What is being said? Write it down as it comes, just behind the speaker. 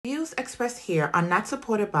views expressed here are not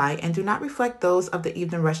supported by and do not reflect those of the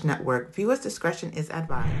Evening Rush Network. Viewers' discretion is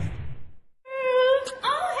advised.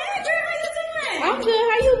 Oh, hey, girl, how you doing? I'm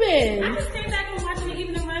good. How you been? I just came back and watching the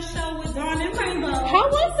Evening Rush show with Dawn and Rainbow. How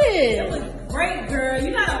was It it? was great, girl.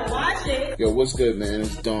 You gotta watch it. Yo, what's good, man?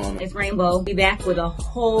 It's Dawn. It's Rainbow. Be back with a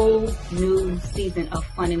whole new season of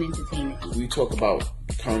fun and entertainment. We talk about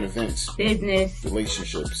current events, Business.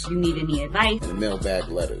 relationships, You need any advice, and mailbag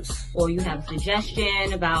letters. or you have a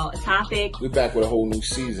suggestion about a topic. We're back with a whole new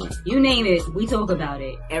season. You name it, we talk about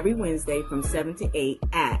it. Every Wednesday from 7 to 8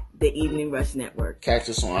 at the Evening Rush Network. Catch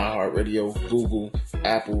us on iHeartRadio, Google,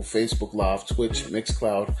 Apple, Facebook Live, Twitch,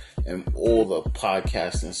 Mixcloud, and all the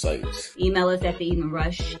podcasting sites. Email us at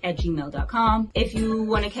theeveningrush@gmail.com. If you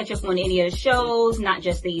want to catch up on any of the shows, not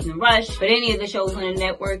just The Evening Rush, but any of the shows on the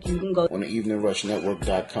network, you can go On the eveningrushnetwork.com.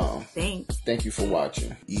 Thanks. Thank you for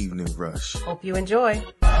watching. Evening Rush. Hope you enjoy.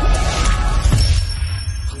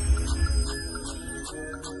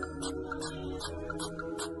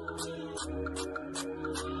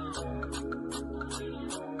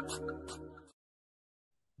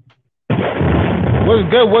 What's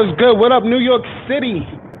good? What's good? What up, New York City?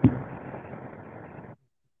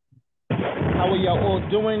 How are y'all all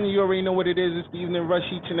doing? You already know what it is. It's the Evening Rush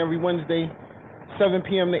each and every Wednesday, 7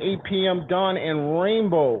 p.m. to 8 p.m. Dawn and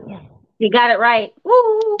Rainbow. You got it right.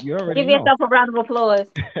 Woo! You already Give know. yourself a round of applause.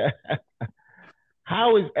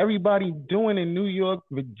 How is everybody doing in New York,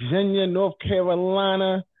 Virginia, North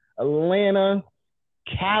Carolina, Atlanta,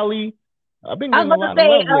 Cali? I've been I was getting a about lot to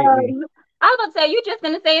of say, love lately. I was about to say, you just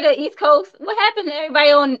gonna say the East Coast. What happened to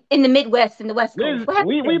everybody in the Midwest and the West Coast? What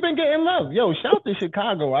happened? We've been getting love. Yo, shout to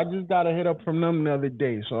Chicago. I just got a hit up from them the other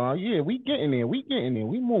day. So, yeah, we getting there. We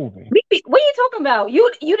moving. What are you talking about?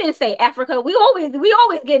 You didn't say Africa. We always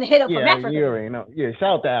getting hit up from Yeah, Africa. you already know. Yeah,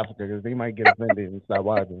 shout out to Africa because they might get offended and stop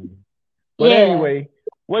watching. But Yeah. anyway,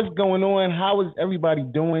 what's going on? How is everybody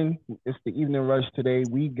doing? It's the Evening Rush today.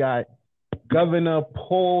 We got Governor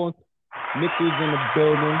Paul Nichols in the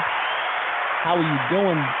building. How are you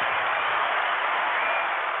doing?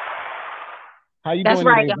 How you That's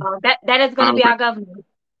doing? right, today? y'all. That is gonna be our governor.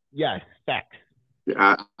 Yes, facts.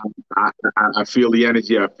 I feel the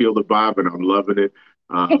energy, I feel the vibe, and I'm loving it.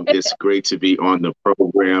 It's great to be on the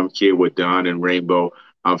program here with Dawn and Rainbow.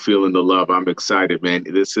 I'm feeling the love. I'm excited, man.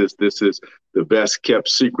 This is the best kept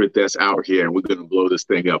secret that's out here, and we're gonna blow this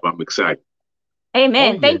thing up. I'm excited.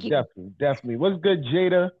 Amen. Oh, yeah, Thank you. Definitely. What's good,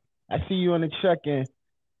 Jada? I see you on the check-in.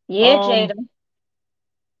 Yeah, Um, Jada.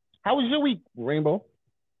 How was your week, Rainbow?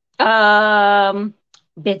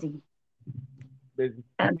 Busy. Busy.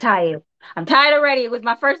 I'm tired. I'm tired already. It was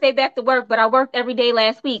my first day back to work, but I worked every day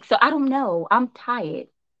last week, so I don't know. I'm tired.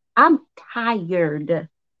 I'm tired. I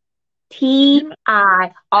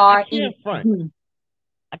can't front. TIRE.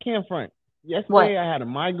 I can't front. Yesterday What? I had a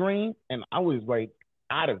migraine and I was like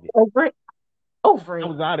out of it. Over it. Over I it.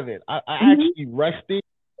 was out of it. I Mhm. actually rested.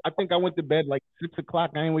 I think I went to bed like 6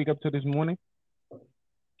 o'clock. I didn't wake up till this morning.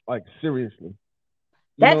 Like seriously.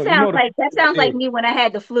 That sounds the like me when I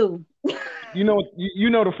had the flu. You know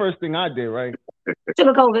the first thing I did, right? Took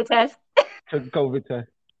a COVID test. Took a COVID test.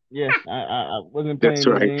 Yeah, I wasn't That's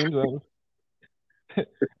playing right. games.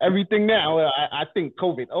 Everything now, I think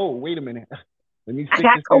COVID. Oh, wait a minute. Let me I stick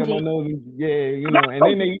got this thing on my COVID. nose. Yeah, I got And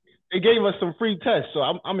then they gave us some free tests, so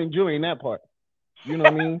I'm enjoying that part. You know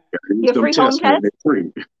what I mean? Your Some free home tests, man, test? they're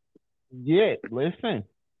free. Yeah, listen,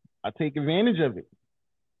 I take advantage of it.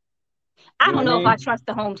 I You know don't what know I if I mean? trust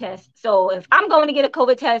the home test. So if I'm going to get a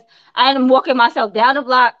COVID test, I'm walking myself down the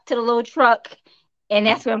block to the little truck, and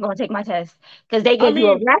that's where I'm going to take my test. Because they give you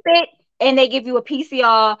a rapid and they give you a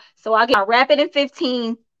PCR. So I'll get my rapid in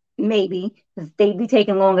 15, maybe, because they be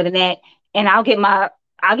taking longer than that. And I'll get my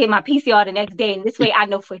PCR the next day. And this way I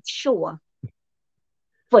know for sure.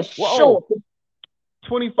 For Whoa. sure.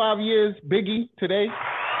 25 years, Biggie, today.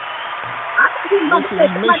 I think he's Listen,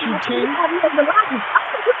 gonna we say miss you, King. 25 years alive.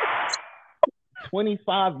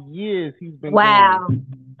 25 years he's been Wow. doing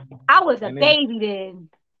I was a And then- baby then.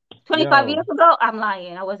 25 Yo. years ago, I'm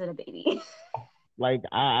lying. I wasn't a baby. Like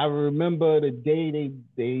I remember the day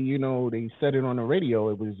they said it on the radio.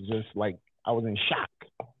 It was just like I was in shock.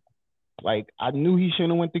 Like I knew he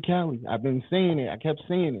shouldn't have went to Cali. I've been saying it. I kept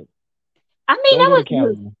saying it. I mean, Don't go to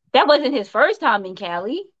Cali. that wasn't his first time in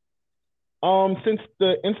Cali. Since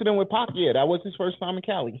the incident with Pac, yeah, that was his first time in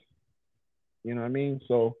Cali. You know what I mean?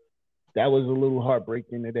 So that was a little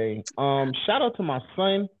heartbreaking today. Shout out to my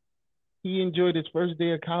son. He enjoyed his first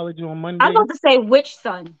day of college on Monday. I'm about to say which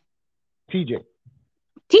son? TJ.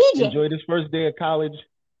 TJ. Enjoyed his first day of college.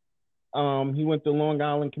 He went to Long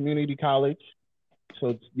Island Community College.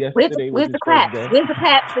 So yesterday was Where's his the first claps? day. Where's the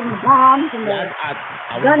claps and the bombs and Yeah, the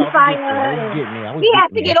I was about to get there. I was gunfire? getting there. He has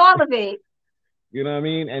to getting get there. all of it. You know what I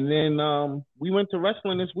mean? And then we went to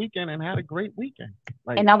wrestling this weekend and had a great weekend.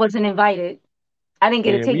 Like, And I wasn't invited. I didn't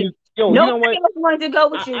get a ticket. you know Nobody what? else wanted to go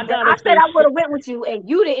with you. I But gotta I said say, I would have went with you, and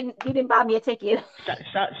you didn't buy me a ticket.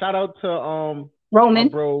 shout out to my Roman.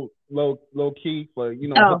 bro low key for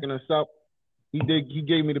hooking us up. He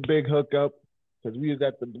gave me the big hookup because we was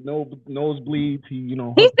at the nosebleeds. He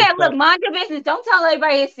He said, "Look, mind your business. Don't tell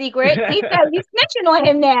everybody his secret." He said, "You snitching on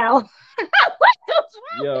him now."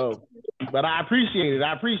 Yo, but I appreciate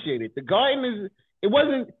it. The garden it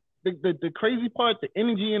wasn't the crazy part. The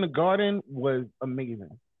energy in the garden was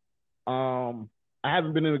amazing. I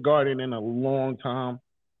haven't been in the garden in a long time.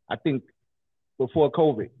 I think before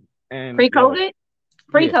COVID and pre-COVID.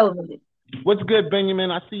 Yeah. What's good,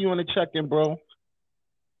 Benjamin? I see you on the check-in, bro.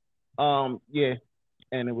 Yeah,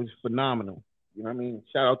 and it was phenomenal. You know what I mean?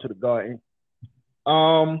 Shout out to the garden.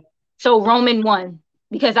 So Roman won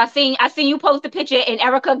because I seen you post a picture and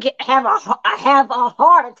Erica have a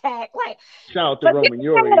heart attack. Like, shout out to Roman.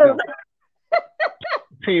 You already know.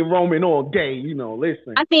 Team Roman all day.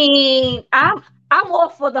 Listen. I mean, I'm all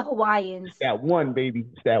for the Hawaiians. It's that one, baby.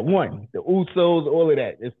 It's that one. The Usos, all of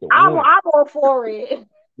that. It's the I'm one. all for it.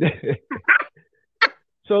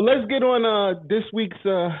 So let's get on this week's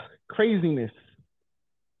craziness.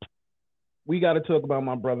 We got to talk about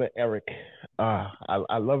my brother Eric. I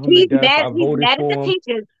love him to death. He's mad at the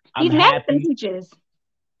teachers. He's mad at the teachers.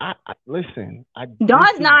 Listen.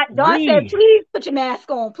 Dawn said, "Please put your mask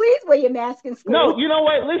on. Please wear your mask in school." No, you know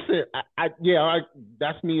what? Listen,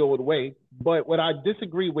 that's me all the way. But what I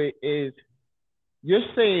disagree with is you're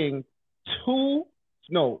saying 4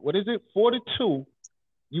 to 2,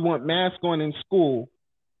 you want masks on in school,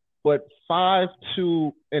 but 5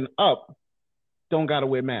 to and up don't gotta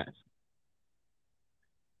wear masks.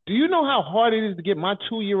 Do you know how hard it is to get my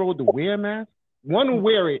 2-year-old to wear a mask? One will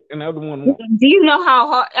wear it and the other one won't. Do you know how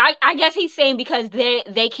hard? I guess he's saying because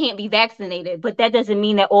they can't be vaccinated, but that doesn't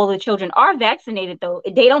mean that all the children are vaccinated, though.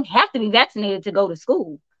 They don't have to be vaccinated to go to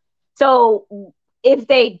school. So if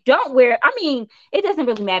they don't wear, I mean, it doesn't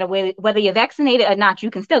really matter whether you're vaccinated or not. You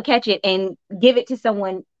can still catch it and give it to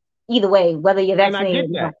someone either way, whether you're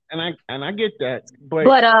vaccinated. And I get that.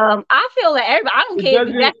 But I feel that everybody, I don't care if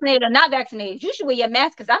you're vaccinated or not vaccinated. You should wear your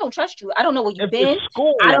mask because I don't trust you. I don't know where you've been.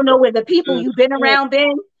 I don't know where the people you've been around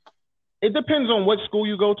been. It depends on what school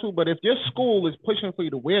you go to, but if your school is pushing for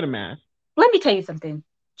you to wear the mask, let me tell you something.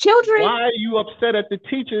 Children, why are you upset at the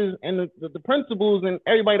teachers and the principals and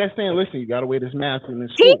everybody that's saying, listen, you got to wear this mask in the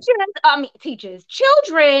school? Teachers.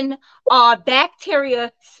 Children are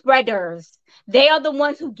bacteria spreaders. They are the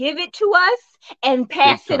ones who give it to us and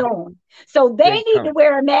pass it on. So they need to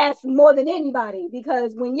wear a mask more than anybody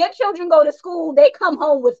because when your children go to school, they come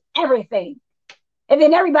home with everything. And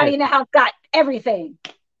then everybody in the house got everything.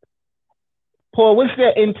 Paul, what's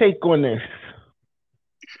your intake on this?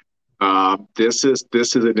 This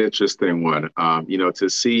is an interesting one. To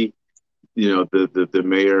see, the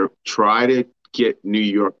mayor try to get New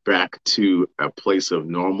York back to a place of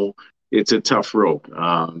normal. It's a tough road.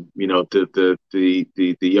 The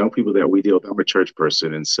young people that we deal with, I'm a church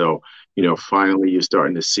person. And so, finally you're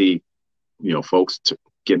starting to see, folks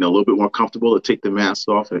getting a little bit more comfortable to take the masks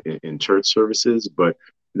off in church services. But,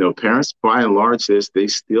 parents, by and large, they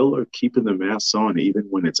still are keeping the masks on, even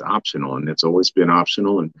when it's optional. And it's always been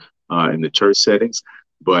optional in the church settings.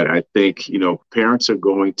 But I think, parents are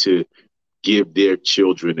going to give their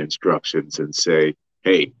children instructions and say,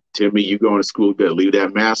 hey, Timmy, you going to school, you better leave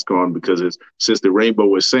that mask on because as Sister Rainbow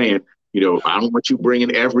was saying, I don't want you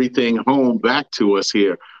bringing everything home back to us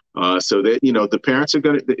here. So that, the parents are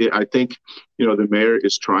going to, I think, the mayor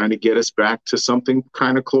is trying to get us back to something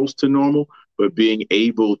kind of close to normal, but being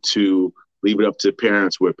able to leave it up to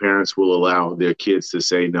parents where parents will allow their kids to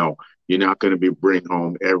say, no, you're not going to be bring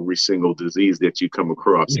home every single disease that you come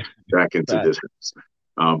across back into this house.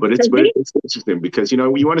 But it's interesting because, you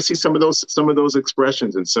want to see some of those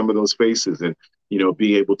expressions and some of those faces and,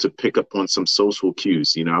 being able to pick up on some social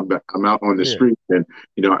cues. I'm out on the street and,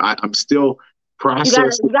 I'm still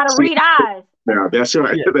processing. You got to read eyes. Yeah, that's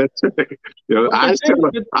right. Yeah. That's right.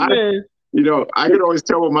 I could always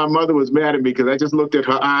tell when my mother was mad at me because I just looked at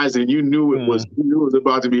her eyes and you knew it was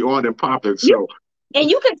about to be on and popping. So. And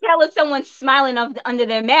you can tell if someone's smiling under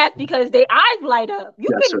their mask because their eyes light up. You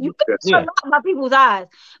can tell a lot about people's eyes.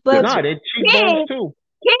 But kids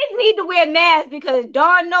need to wear masks because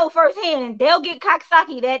darn know firsthand they'll get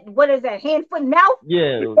coxsackie. What is that? Hand, foot, mouth.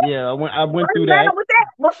 Yeah. I went through that.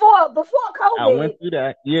 COVID. I went through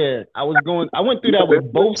that. Yeah, I went through that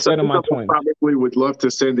with both set of my twins. Probably would love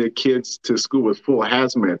to send their kids to school with full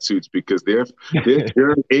hazmat suits because they're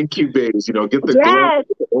incubators. Get the gloves,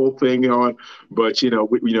 the whole thing on. But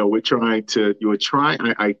we're trying to.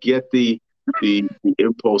 I get the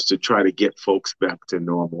impulse to try to get folks back to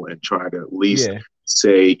normal and try to at least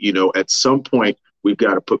say, at some point we've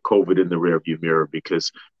got to put COVID in the rearview mirror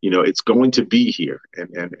because it's going to be here,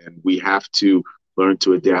 and we have to learn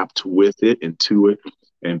to adapt with it and to it,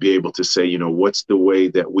 and be able to say, what's the way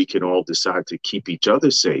that we can all decide to keep each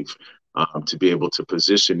other safe, to be able to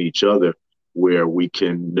position each other where we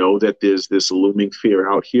can know that there's this looming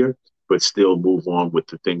fear out here, but still move on with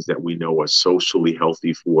the things that we know are socially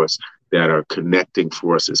healthy for us, that are connecting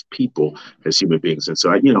for us as people, as human beings. And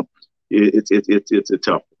so, it's a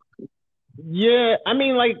tough. Yeah, I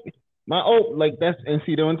mean, that's, and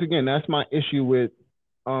see, once again, that's my issue with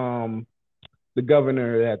the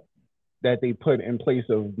governor that they put in place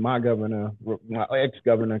of my governor, my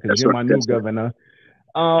ex-governor, because you're my new governor.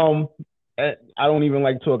 I don't even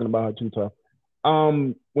like talking about her too tough.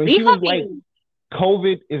 When she was like,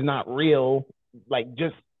 COVID is not real,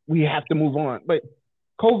 we have to move on. But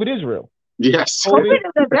COVID is real. Yes. COVID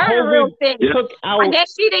is a very real thing. I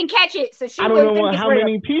guess she didn't catch it, so she I don't know how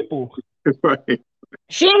many people. Right.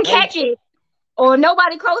 She didn't catch it, or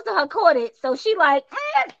nobody close to her caught it, so she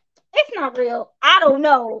it's not real. I don't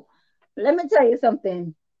know. Let me tell you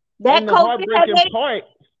something. That COVID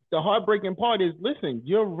the heartbreaking part is, listen,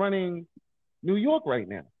 you're running New York right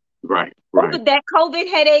now. Right. But that COVID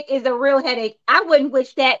headache is a real headache. I wouldn't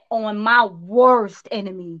wish that on my worst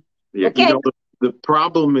enemy. Yeah, okay? The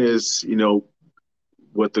problem is,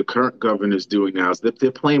 what the current governor is doing now is that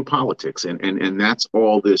they're playing politics, and that's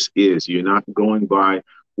all this is. You're not going by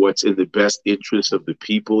what's in the best interest of the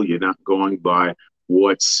people. You're not going by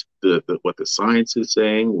what's what the science is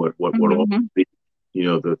saying, what all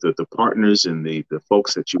the partners and the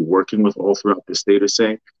folks that you're working with all throughout the state are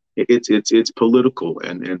saying. It's political,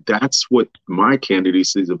 and that's what my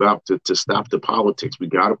candidacy is about, to stop the politics. We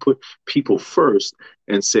got to put people first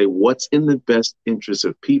and say what's in the best interest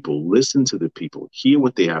of people. Listen to the people, hear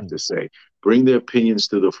what they have to say, bring their opinions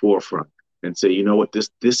to the forefront, and say, you know what, this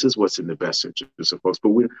is what's in the best interest of folks. But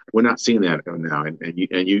we're not seeing that now, and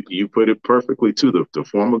you put it perfectly too. The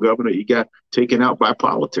former governor, he got taken out by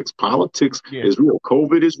politics. Politics is real.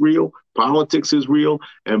 COVID is real. Politics is real,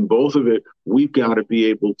 and both of it, we've got to be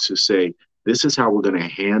able to say, this is how we're going to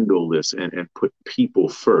handle this, and put people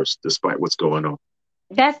first, despite what's going on.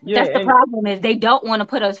 That's the problem, is they don't want to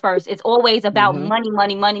put us first. It's always about money,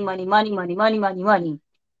 money, money, money, money, money, money, money, money.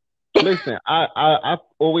 Listen, I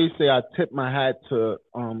always say I tip my hat to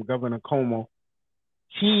Governor Cuomo.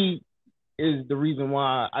 He is the reason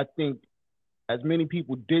why I think as many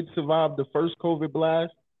people did survive the first COVID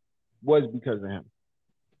blast was because of him.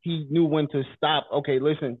 He knew when to stop. Okay,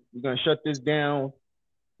 listen, we're gonna shut this down.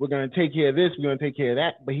 We're gonna take care of this. We're gonna take care of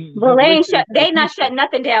that. But they not shut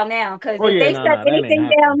nothing down now, because if they shut anything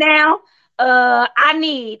down now, I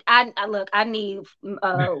need what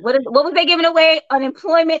was they giving away?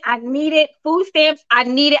 Unemployment. I need it. Food stamps. I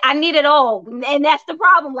need it all. And that's the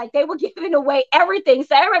problem. Like, they were giving away everything.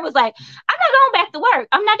 So everybody was like, I'm not going back to work.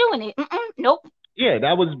 I'm not doing it. Nope. Yeah,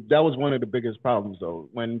 that was one of the biggest problems, though.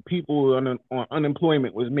 When people on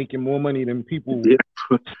unemployment was making more money than people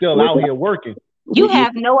still out here working. You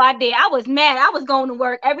have no idea. I was mad. I was going to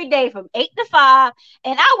work every day from 8 to 5,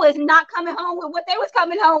 and I was not coming home with what they was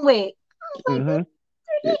coming home with.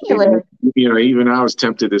 Even I was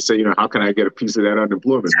tempted to say, how can I get a piece of that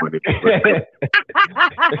unemployment money?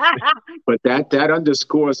 But that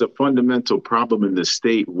underscores a fundamental problem in the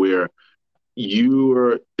state, where you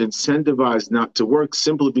are incentivized not to work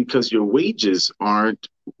simply because your wages aren't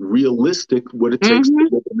realistic what it takes to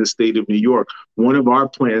live in the state of New York. One of our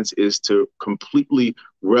plans is to completely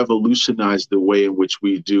revolutionize the way in which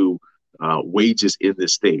we do wages in the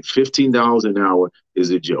state. $15 an hour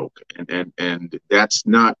is a joke, and that's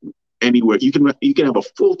not anywhere. You can have a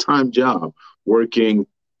full-time job working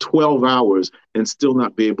 12 hours and still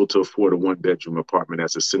not be able to afford a one-bedroom apartment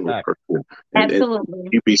as a single person. Absolutely. And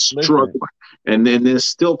you'd be struggling. And then there's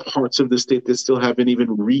still parts of the state that still haven't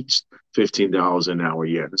even reached $15 an hour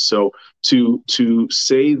yet. So to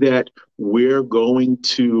say that we're going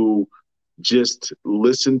to just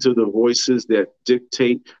listen to the voices that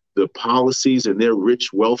dictate the policies, and they're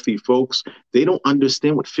rich, wealthy folks, they don't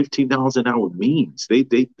understand what $15 an hour means.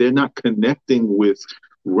 They're not connecting with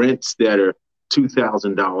rents that are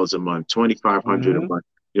 $2,000 a month, $2,500 a month.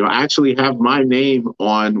 I actually have my name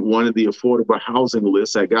on one of the affordable housing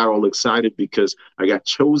lists. I got all excited because I got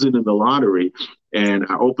chosen in the lottery, And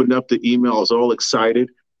I opened up the email. I was all excited.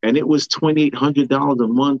 And it was $2,800 a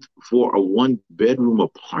month for a 1-bedroom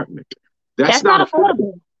apartment. That's not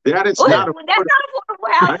affordable. That is not affordable. That's not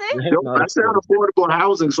affordable housing. That's not affordable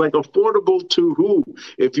housing. It's like affordable to who?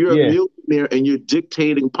 If you're a millionaire and you're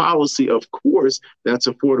dictating policy, of course, that's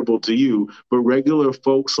affordable to you. But regular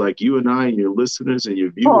folks like you and I and your listeners and your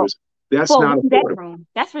viewers, that's not affordable.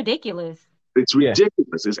 That's ridiculous. It's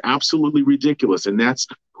ridiculous. It's absolutely ridiculous. And that's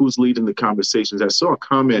who's leading the conversations. I saw a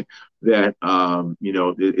comment that,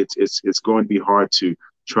 it's going to be hard to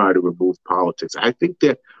try to remove politics. I think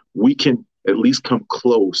that we can at least come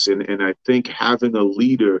close. And I think having a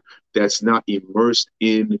leader that's not immersed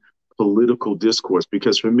in political discourse,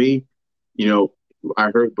 because for me, I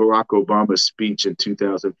heard Barack Obama's speech in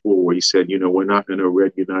 2004 where he said, we're not in a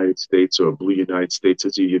red United States or a blue United States.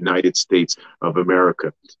 It's a United States of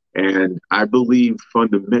America. And I believe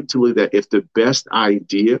fundamentally that if the best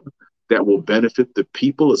idea that will benefit the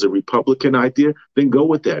people is a Republican idea, then go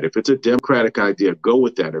with that. If it's a Democratic idea, go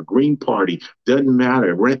with that. A Green Party, doesn't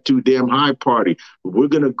matter. Rent too damn high party. We're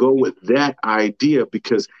going to go with that idea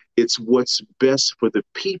because it's what's best for the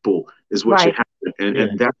people is what should happen.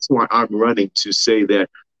 And that's why I'm running to say that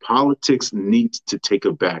politics needs to take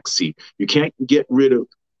a back seat. You can't get rid of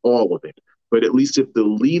all of it. But at least if the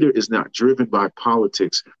leader is not driven by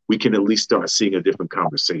politics, we can at least start seeing a different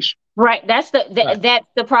conversation. Right. That's the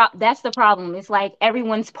problem. It's like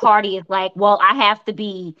everyone's party is like, well, I have to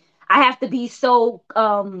be so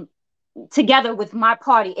together with my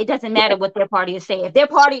party. It doesn't matter what their party is saying. If their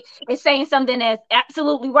party is saying something that's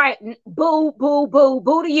absolutely right, boo, boo, boo,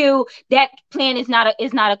 boo to you, that plan is not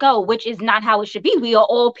a go, which is not how it should be. We are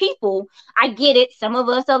all people. I get it. Some of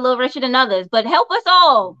us are a little richer than others, but help us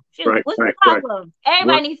all. Shoot, what's the problem?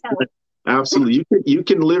 Everybody needs help. Absolutely. You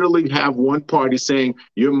can literally have one party saying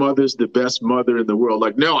your mother's the best mother in the world.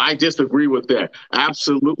 Like, no, I disagree with that.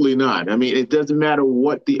 Absolutely not. I mean, it doesn't matter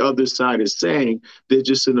what the other side is saying. They're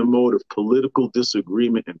just in a mode of political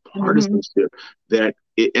disagreement and partisanship that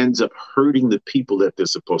it ends up hurting the people that they're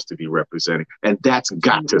supposed to be representing. And that's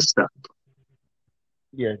got to stop.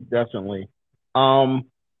 Yeah, definitely. I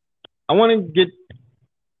want to get,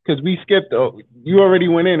 because we skipped, you already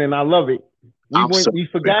went in and I love it. We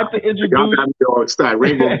forgot to introduce.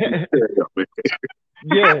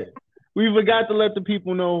 Yeah, we forgot to let the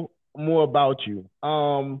people know more about you.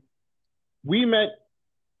 We met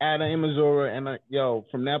at an Amazora, and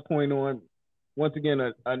from that point on, once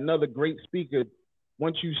again, another great speaker.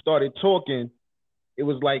 Once you started talking, it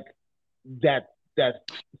was like that.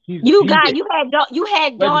 You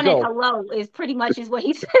had Dawn and hello is pretty much is what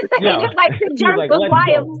he said. It's like the jerk was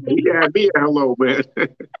wild. Yeah, be a hello, man.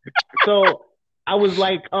 So I was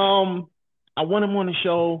like, I want him on the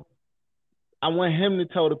show. I want him to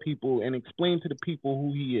tell the people and explain to the people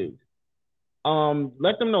who he is.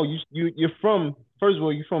 Let them know you're from. First of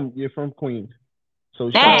all, you're from Queens. So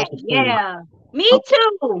yeah, me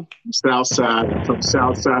too. Southside, from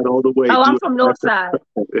Southside all the way. Oh, I'm from Northside.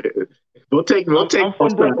 I'm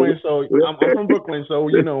from Brooklyn, so I'm from Brooklyn, so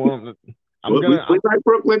we like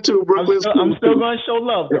Brooklyn too. I'm still going to show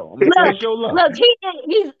love, though. Look,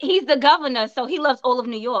 he's the governor, so he loves all of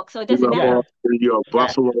New York, so it doesn't matter. New York,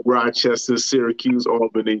 Buffalo, Rochester, Syracuse,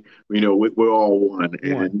 Albany. We're all one.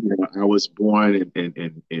 And I was born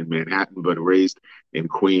in Manhattan, but raised in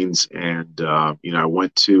Queens. And I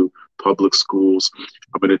went to public schools.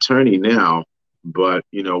 I'm an attorney now, but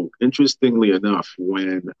interestingly enough,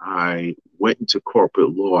 when I went into corporate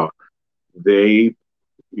law, they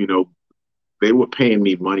were paying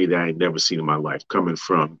me money that I had never seen in my life, coming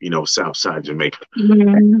from, Southside Jamaica.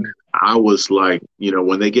 Mm-hmm. I was like,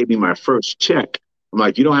 when they gave me my first check, I'm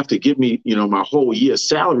like, you don't have to give me, my whole year's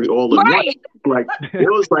salary all in one. Like, it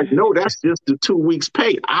was like, no, that's just the 2 weeks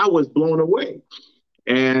pay. I was blown away.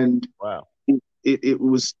 And wow, it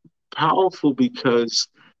was powerful because,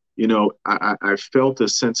 I felt a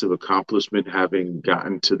sense of accomplishment having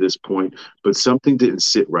gotten to this point, but something didn't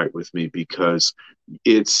sit right with me because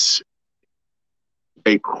it's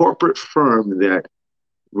a corporate firm that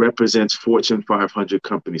represents Fortune 500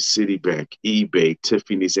 companies, Citibank, eBay,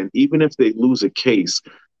 Tiffany's, and even if they lose a case,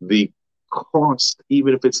 the cost,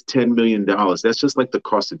 even if it's $10 million, that's just like the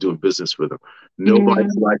cost of doing business with them.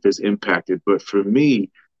 Nobody's life is impacted. But for me,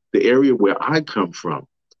 the area where I come from,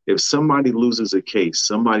 if somebody loses a case,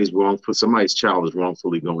 somebody's child is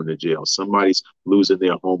wrongfully going to jail, somebody's losing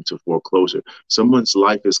their home to foreclosure, someone's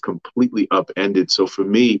life is completely upended. So for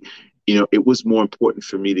me, it was more important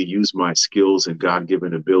for me to use my skills and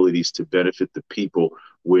God-given abilities to benefit the people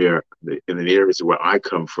in the areas where I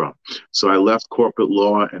come from. So I left corporate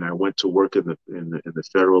law and I went to work in the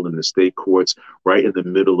federal and the state courts right in the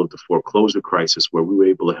middle of the foreclosure crisis, where we were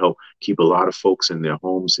able to help keep a lot of folks in their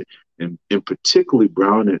homes, and particularly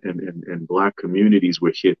brown and black communities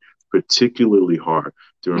were hit particularly hard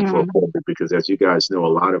during foreclosure, because as you guys know, a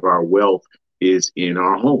lot of our wealth is in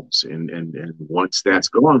our homes, and once that's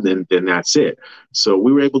gone, then that's it. So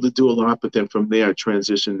we were able to do a lot, but then from there I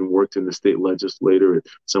transitioned and worked in the state legislature at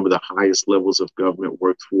some of the highest levels of government,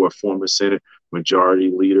 worked for a former Senate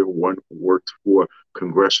Majority Leader, worked for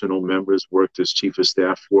congressional members, worked as chief of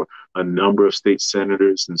staff for a number of state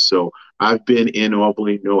senators. And so I've been in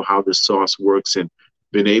Albany, know how the sauce works, and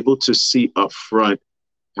been able to see up front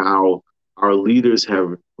how our leaders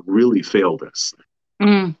have really failed us.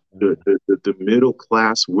 The middle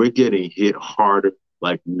class, we're getting hit harder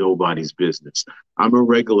like nobody's business. I'm a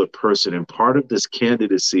regular person, and part of this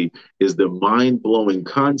candidacy is the mind-blowing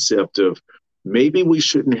concept of maybe we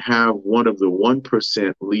shouldn't have one of the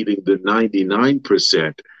 1% leading the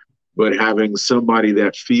 99%, but having somebody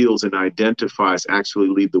that feels and identifies actually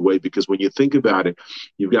lead the way. Because when you think about it,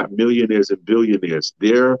 you've got millionaires and billionaires.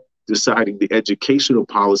 They're deciding the educational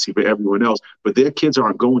policy for everyone else, but their kids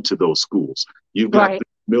aren't going to those schools. You've got the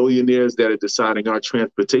millionaires that are deciding our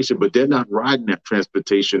transportation, but they're not riding that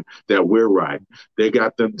transportation that we're riding. They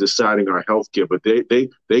got them deciding our healthcare, but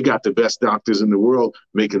they got the best doctors in the world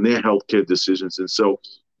making their healthcare decisions. And so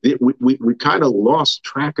we kind of lost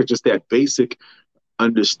track of just that basic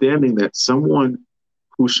understanding that someone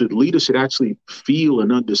who should lead us should actually feel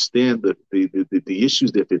and understand the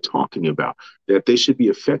issues that they're talking about, that they should be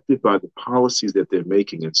affected by the policies that they're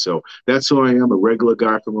making. And so that's who I am, a regular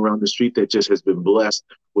guy from around the street that just has been blessed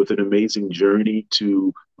with an amazing journey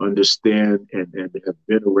to understand and have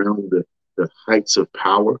been around the heights of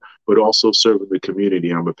power, but also serving the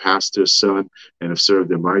community. I'm a pastor's son and have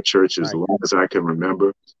served in my church as long as I can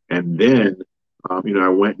remember. And then, I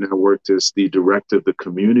went and I worked as the director of the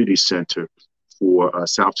community center for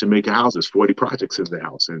South Jamaica houses, 40 projects in the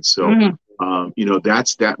house. And so,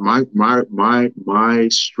 that's my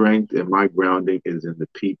strength and my grounding is in the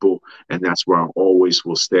people, and that's where I always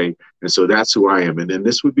will stay. And so that's who I am. And then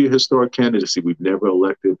this would be a historic candidacy. We've never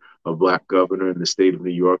elected a Black governor in the state of New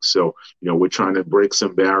York. So, we're trying to break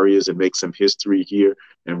some barriers and make some history here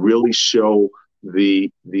and really show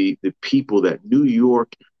the people that New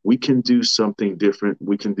York, we can do something different.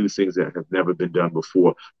 We can do things that have never been done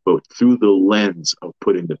before, but through the lens of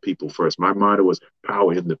putting the people first. My motto was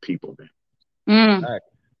power in the people, man. Right.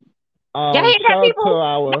 Y'all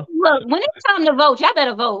people, look, when it's time to vote, y'all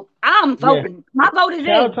better vote. I'm voting. Yeah. My vote is in.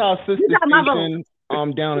 Shout out to our sister station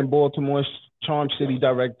down in Baltimore, Charm City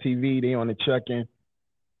Direct TV. They on the check-in.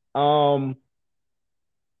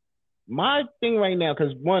 My thing right now,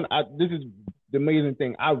 because this is the amazing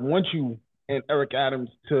thing. I want you and Eric Adams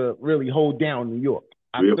to really hold down New York.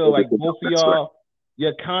 I feel like both of y'all,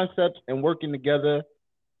 your concepts and working together,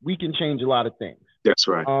 we can change a lot of things. That's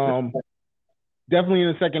right. Definitely in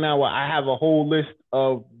the second hour, I have a whole list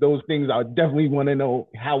of those things I definitely want to know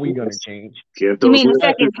how we going to change. You mean the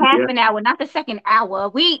second half an hour, not the second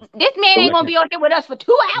hour. This man ain't going to be on here with us for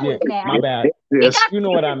 2 hours now. My bad. Yes. You know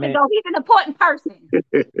what I mean. He's an important person.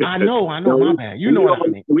 I know, my bad. You know what I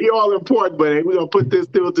mean. We all important, but we're going to put this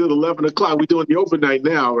till 11 o'clock. We're doing the overnight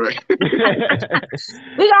now, right? We're going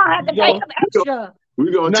to have to pay some extra.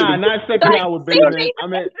 We're going not second hour, baby. I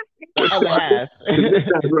mean, the other half.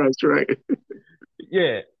 That's right.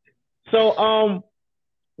 Yeah. So,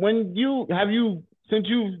 since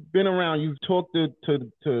you've been around, you've talked to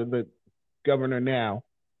the governor now.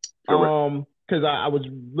 Because I was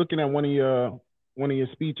looking at one of your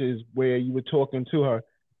speeches where you were talking to her.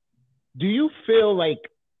 Do you feel like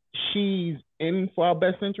she's in for our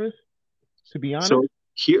best interest? To be honest. So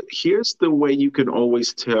here's the way you can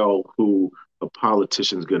always tell who a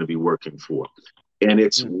politician is going to be working for, and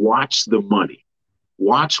it's watch the money.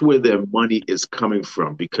 Watch where their money is coming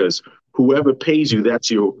from, because whoever pays you, that's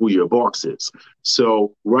who your boss is.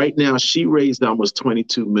 So right now, she raised almost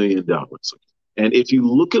 $22 million. And if you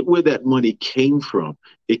look at where that money came from,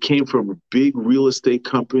 it came from big real estate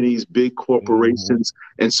companies, big corporations.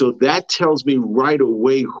 And so that tells me right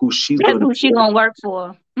away who she's going to work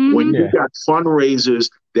for. When you Yeah. got fundraisers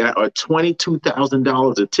that are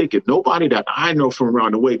 $22,000 a ticket, nobody that I know from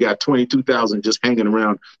around the way got 22,000 just hanging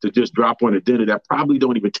around to just drop on a dinner that probably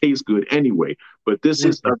don't even taste good anyway. But this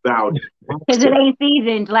is about Because it ain't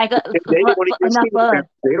seasoned like they don't even enough season for that. us.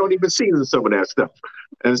 They don't even season some of that stuff.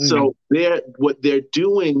 And so what they're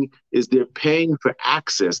doing is they're paying for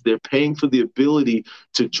access. They're paying for the ability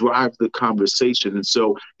to drive the conversation. And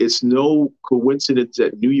so it's no coincidence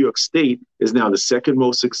that New York State is now the second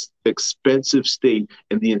most expensive state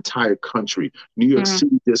in the entire country. New York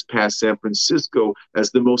City just passed San Francisco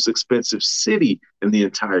as the most expensive city in the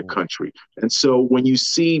entire country. And so when you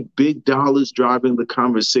see big dollars driving the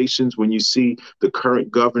conversations, when you see the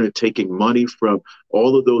current governor taking money from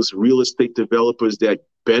all of those real estate developers that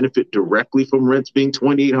benefit directly from rents being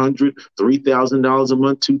 $2,800, $3,000 a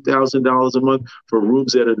month, $2,000 a month for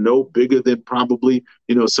rooms that are no bigger than probably,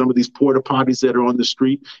 some of these porta potties that are on the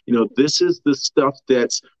street. This is the stuff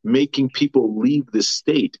that's making people leave the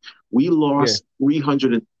state. We lost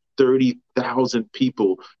 330,000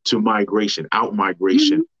 people to out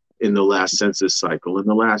migration in the last census cycle. In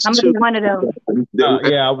the last I'm two, one of them.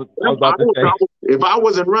 I was about to say. If I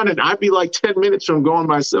wasn't running, I'd be like 10 minutes from going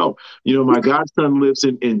myself. My godson lives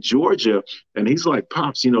in Georgia, and he's like,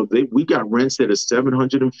 Pops, we got rents that are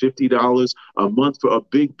 $750 a month for a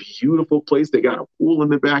big, beautiful place. They got a pool in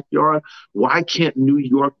the backyard. Why can't New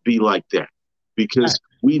York be like that? Because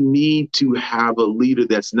we need to have a leader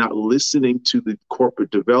that's not listening to the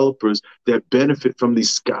corporate developers that benefit from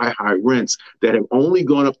these sky high rents that have only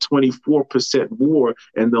gone up 24% more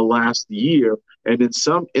in the last year. And in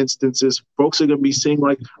some instances, folks are going to be seeing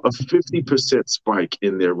like a 50% spike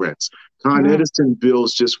in their rents. Con Edison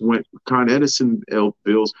bills just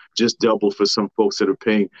doubled for some folks that are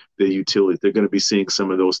paying their utilities. They're going to be seeing some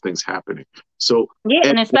of those things happening. So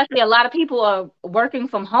and especially a lot of people are working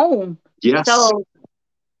from home. Yes. So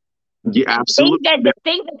absolutely.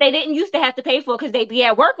 Things that they didn't used to have to pay for because they'd be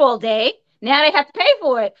at work all day. Now they have to pay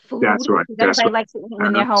for it. Food. That's right. Everybody likes to eat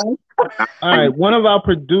when they're home. All right. One of our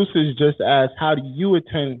producers just asked, how do you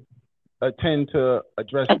attend to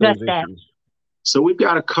address those issues? So we've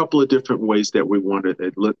got a couple of different ways that we want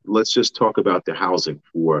to, let's just talk about the housing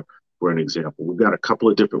for an example. We've got a couple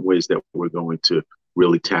of different ways that we're going to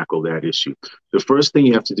really tackle that issue. The first thing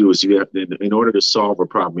you have to do is in order to solve a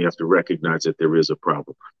problem, you have to recognize that there is a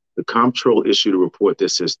problem. The Comptroller issued a report that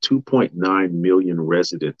says 2.9 million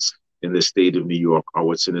residents in the state of New York are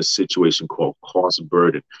what's in a situation called cost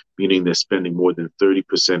burden, meaning they're spending more than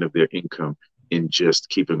 30% of their income in just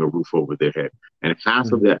keeping a roof over their head. And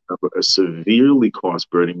half of that number are severely cost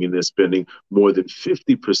burdening, meaning they're spending more than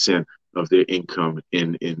 50% of their income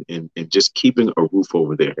in just keeping a roof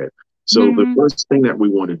over their head. So the first thing that we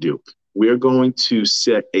want to do, we're going to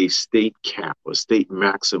set a state cap, a state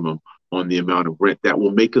maximum on the amount of rent that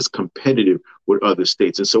will make us competitive with other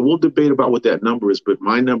states. And so we'll debate about what that number is, but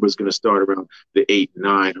my number is going to start around the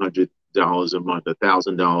 $800-900 a month,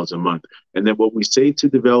 $1,000 a month. And then what we say to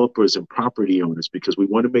developers and property owners, because we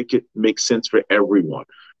want to make it make sense for everyone,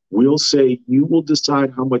 we'll say you will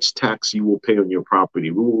decide how much tax you will pay on your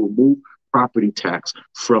property. We will remove property tax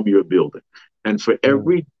from your building. And for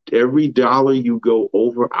every dollar you go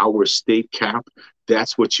over our state cap,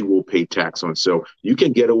 that's what you will pay tax on. So you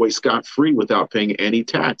can get away scot-free without paying any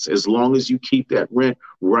tax as long as you keep that rent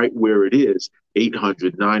right where it is,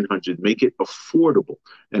 $800, $900, make it affordable.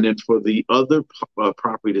 And then for the other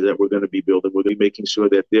property that we're going to be building, we're going to be making sure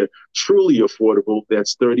that they're truly affordable.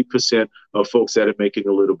 That's 30% of folks that are making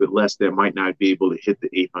a little bit less that might not be able to hit the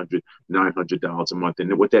 $800, $900 a month.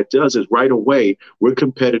 And what that does is right away, we're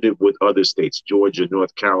competitive with other states, Georgia,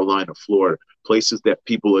 North Carolina, Florida, places that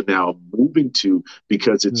people are now moving to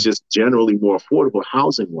because it's just generally more affordable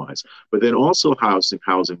housing-wise. But then also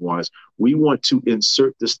housing-wise, we want to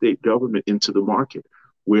insert the state government into the market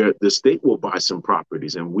where the state will buy some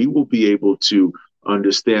properties and we will be able to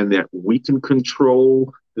understand that we can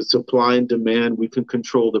control the supply and demand, we can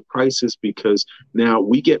control the prices because now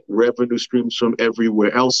we get revenue streams from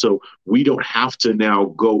everywhere else. So we don't have to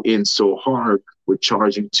now go in so hard with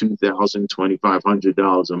charging $2,000,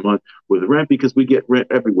 $2,500 a month with rent because we get rent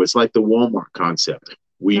everywhere. It's like the Walmart concept.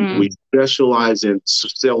 We specialize in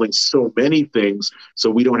selling so many things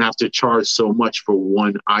so we don't have to charge so much for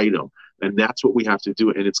one item. And that's what we have to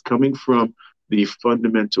do. And it's coming from the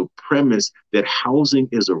fundamental premise that housing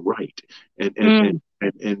is a right and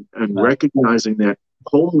recognizing that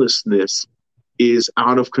homelessness is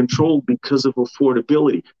out of control because of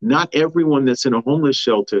affordability. Not everyone that's in a homeless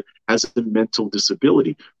shelter has a mental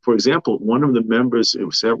disability. For example, one of the members,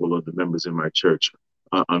 several of the members in my church,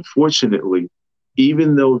 unfortunately,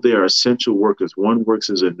 even though they are essential workers, one works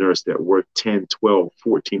as a nurse that worked 10, 12,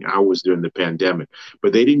 14 hours during the pandemic,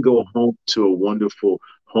 but they didn't go home to a wonderful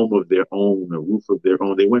home of their own, a roof of their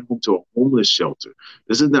own. They went home to a homeless shelter.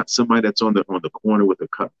 This is not somebody that's on the corner with a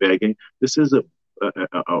cup begging. This is a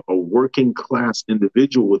working class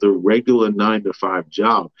individual with a regular 9-to-5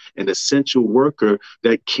 job, an essential worker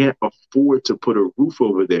that can't afford to put a roof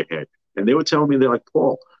over their head. And they were telling me, they're like,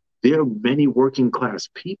 Paul, there are many working class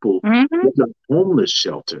people in the homeless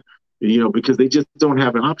shelter, because they just don't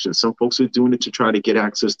have an option. Some folks are doing it to try to get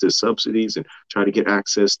access to subsidies and try to get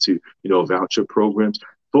access to, voucher programs.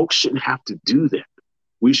 Folks shouldn't have to do that.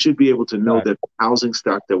 We should be able to know that the housing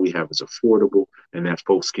stock that we have is affordable and that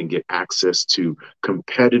folks can get access to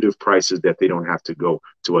competitive prices that they don't have to go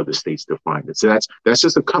to other states to find it. So that's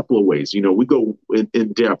just a couple of ways. We go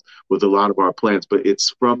in depth with a lot of our plans, but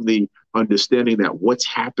it's from the understanding that what's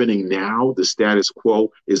happening now, the status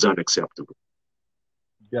quo, is unacceptable.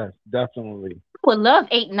 Yes, definitely. Would love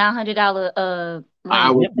 $800-900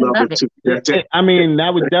 I would love it too. I mean,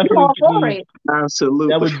 that would definitely absolutely.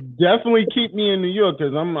 That would definitely keep me in New York,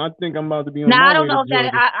 because I think I'm about to be on. Now I don't know if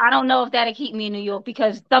that I don't know if that'll keep me in New York,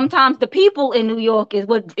 because sometimes the people in New York is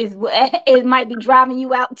what it might be driving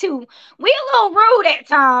you out too. We a little rude at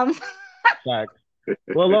times. Facts.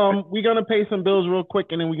 Well, we're gonna pay some bills real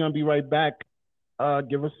quick, and then we're gonna be right back.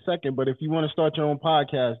 Give us a second, but if you want to start your own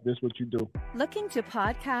podcast, this is what you do. Looking to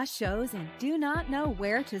podcast shows and do not know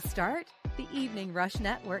where to start? The Evening Rush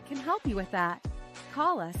Network can help you with that.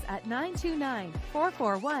 Call us at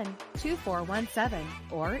 929-441-2417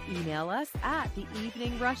 or email us at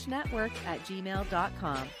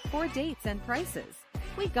theeveningrushnetwork@gmail.com for dates and prices.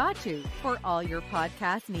 We got you for all your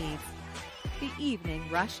podcast needs. The Evening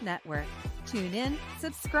Rush Network. Tune in,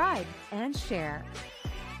 subscribe, and share.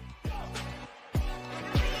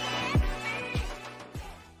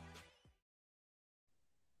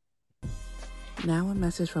 Now a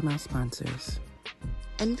message from our sponsors.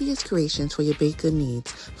 Envious Creations for your baked good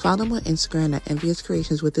needs. Follow them on Instagram at Envious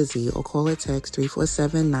Creations with a Z or call or text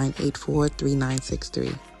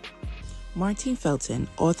 347-984-3963. Martine Felton,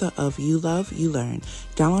 author of You Love, You Learn.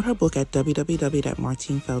 Download her book at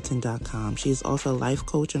www.martinefelton.com. She is also a life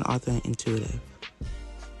coach and author and intuitive.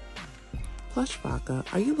 Plush Vodka.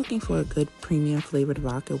 Are you looking for a good premium flavored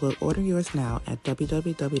vodka? Well, order yours now at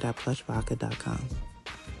www.plushvodka.com.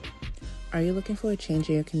 Are you looking for a change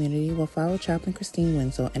in your community? Well, follow Chaplain Christine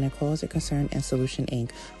Winslow and her Cause of Concern and Solution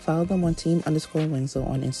Inc. Follow them on Team_Winslow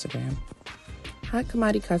on Instagram. Hot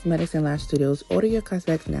Commodity Cosmetics and Lash Studios. Order your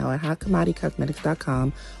cosmetics now at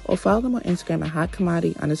hotcommodity.cosmetics.com or follow them on Instagram at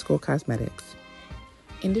hotcommodity_cosmetics.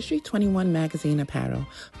 Industry 21 Magazine Apparel.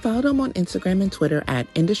 Follow them on Instagram and Twitter at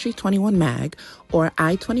Industry21Mag or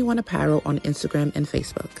I21 Apparel on Instagram and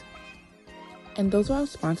Facebook. And those are our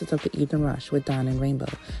sponsors of The Evening Rush with Don and Rainbow.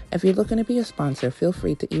 If you're looking to be a sponsor, feel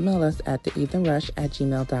free to email us at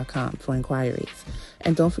theeveningrush@gmail.com for inquiries.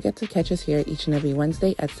 And don't forget to catch us here each and every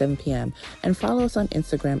Wednesday at 7 p.m. and follow us on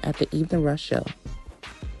Instagram at The Evening Rush Show.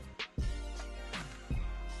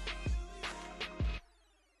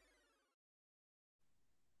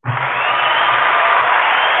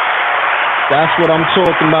 That's what I'm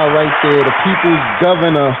talking about right there. The people's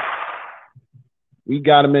governor. We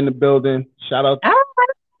got him in the building. Shout out I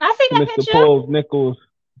see to that Mr. picture. Paul Nichols.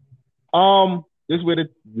 This is where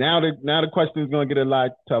now the question is gonna get a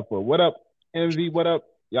lot tougher. What up, Envy? What up?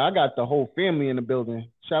 Yeah, I got the whole family in the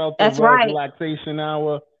building. Shout out to That's World right. Relaxation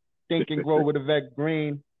Hour. Think and Grow with Yvette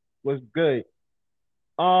Green. Was good.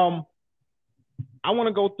 I want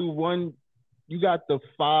to go through one. You got your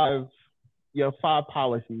 5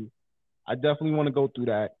 policies. I definitely want to go through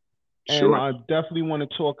that. And Sure. I definitely want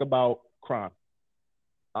to talk about crime.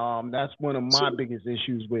 That's one of my biggest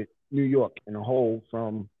issues with New York in a whole,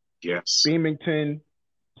 from Yes. Beamington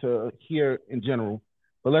to here in general.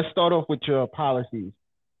 But let's start off with your policies.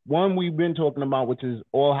 One we've been talking about, which is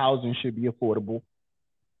all housing should be affordable.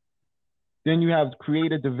 Then you have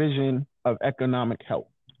create a division of economic health.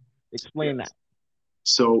 Explain that.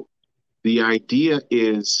 So the idea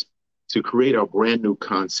is to create a brand new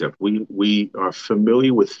concept. We are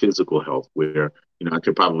familiar with physical health, where I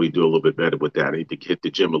could probably do a little bit better with that. I need to hit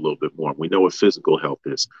the gym a little bit more. We know what physical health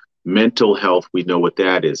is. Mental health, we know what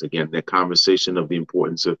that is. Again, that conversation of the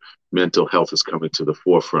importance of mental health is coming to the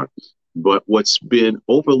forefront. But what's been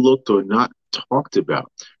overlooked or not talked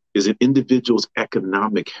about is an individual's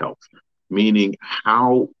economic health, meaning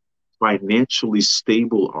how financially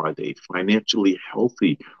stable are they? Financially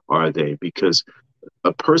healthy are they? Because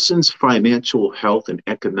a person's financial health and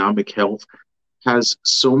economic health has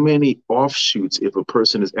so many offshoots. If a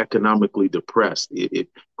person is economically depressed, it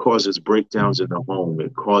causes breakdowns in the home.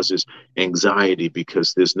 It causes anxiety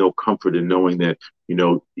because there's no comfort in knowing that,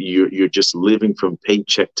 you're just living from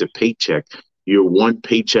paycheck to paycheck. You're one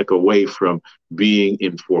paycheck away from being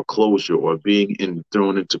in foreclosure or being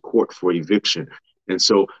thrown into court for eviction. And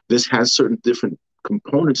so this has certain different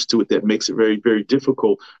components to it that makes it very, very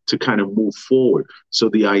difficult to kind of move forward. So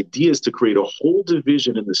the idea is to create a whole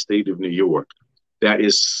division in the state of New York that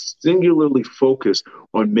is singularly focused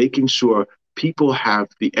on making sure people have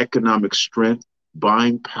the economic strength,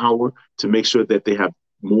 buying power to make sure that they have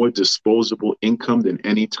more disposable income than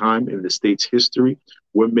any time in the state's history.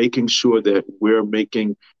 We're making sure that we're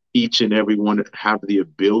making each and every one have the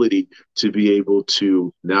ability to be able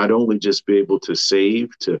to not only just be able to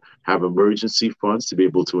save, to have emergency funds, to be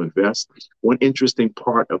able to invest. One interesting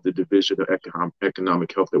part of the division of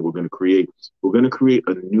economic health that we're going to create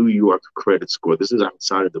a New York credit score. This is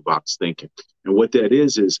outside of the box thinking. And what that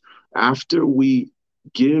is after we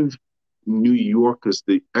give New Yorkers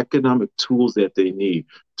the economic tools that they need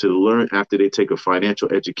to learn after they take a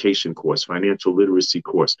financial education course, financial literacy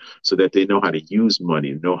course, so that they know how to use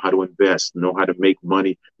money, know how to invest, know how to make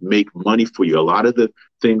money for you. A lot of the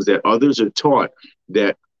things that others are taught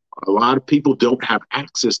that a lot of people don't have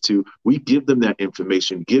access to, we give them that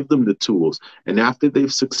information, give them the tools. And after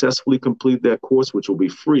they've successfully completed that course, which will be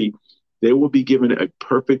free, they will be given a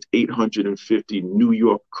perfect 850 New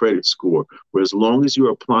York credit score, where as long as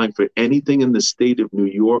you're applying for anything in the state of New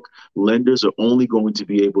York, lenders are only going to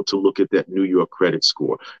be able to look at that New York credit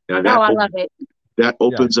score. Now, I love it. That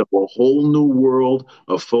opens up a whole new world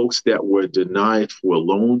of folks that were denied for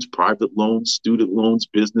loans, private loans, student loans,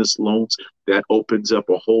 business loans. That opens up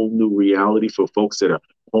a whole new reality for folks that are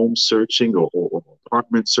home searching or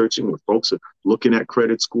apartment searching, where folks are looking at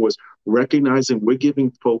credit scores, recognizing we're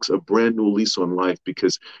giving folks a brand new lease on life.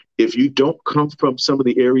 Because if you don't come from some of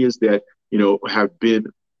the areas that, have been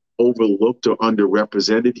overlooked or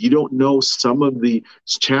underrepresented, you don't know some of the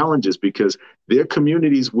challenges, because there are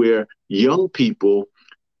communities where young people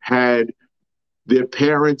had their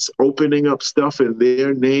parents opening up stuff in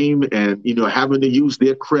their name and, having to use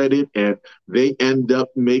their credit, and they end up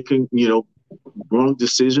making, wrong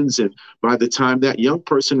decisions. And by the time that young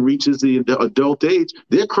person reaches the adult age,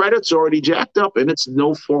 their credit's already jacked up, and it's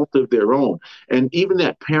no fault of their own. And even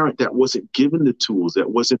that parent that wasn't given the tools, that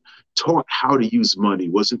wasn't taught how to use money,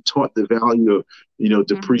 wasn't taught the value of,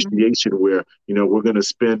 depreciation, where, we're going to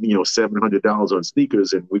spend, $700 on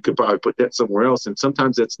sneakers and we could probably put that somewhere else. And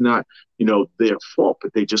sometimes that's not, their fault,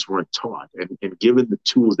 but they just weren't taught and given the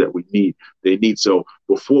tools that they need. So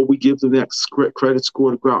before we give them that credit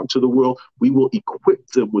score to go out into the world, we will equip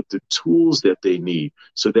them with the tools that they need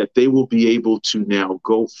so that they will be able to now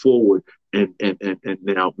go forward and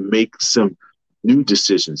now make some new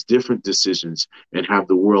decisions, different decisions, and have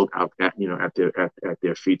the world out at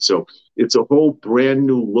their feet. So it's a whole brand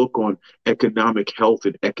new look on economic health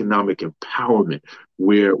and economic empowerment,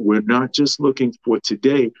 where we're not just looking for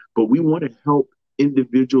today, but we want to help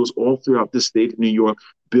individuals all throughout the state of New York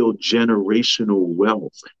build generational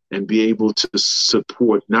wealth and be able to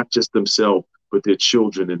support not just themselves, but their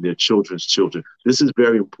children and their children's children. This is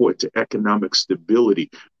very important to economic stability,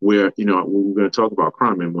 where, we're going to talk about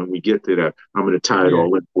crime. And when we get to that, I'm going to tie it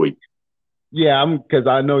all in for you. Yeah, because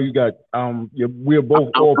I know you got, we're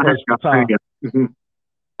both all pressed for time.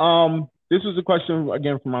 This is a question,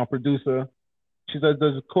 again, from our producer. She says,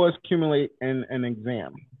 does the course accumulate in an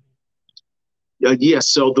exam? Yes.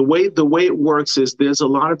 So the way it works is there's a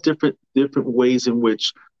lot of different ways in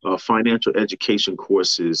which financial education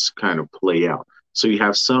courses kind of play out. So you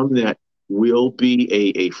have some that will be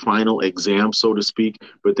a final exam, so to speak,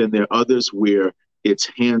 but then there are others where it's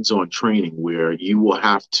hands-on training, where you will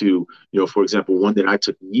have to, for example, one that I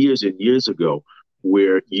took years and years ago,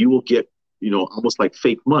 where you will get, almost like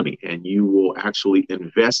fake money, and you will actually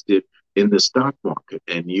invest it in the stock market,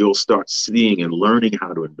 and you'll start seeing and learning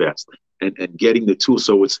how to invest and getting the tools.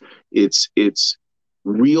 So it's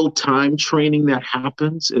real-time training that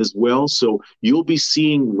happens as well. So you'll be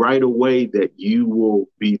seeing right away that you will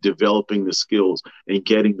be developing the skills and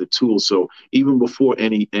getting the tools. So even before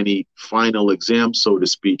any final exam, so to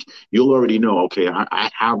speak, you'll already know, okay,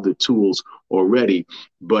 I have the tools already.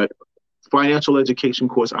 But financial education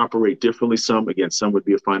courses operate differently. Some would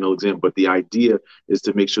be a final exam, but the idea is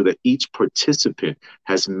to make sure that each participant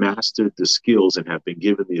has mastered the skills and have been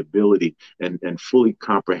given the ability and fully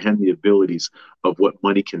comprehend the abilities of what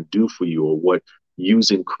money can do for you, or what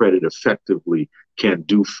using credit effectively can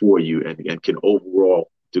do for you, and can overall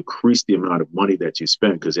decrease the amount of money that you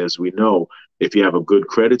spend. Because as we know, if you have a good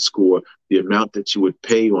credit score, the amount that you would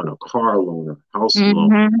pay on a car loan or house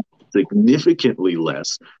loan significantly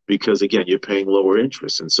less, because again, you're paying lower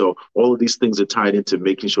interest. And so all of these things are tied into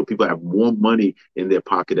making sure people have more money in their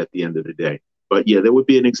pocket at the end of the day. But yeah, there would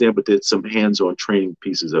be an example. There's some hands-on training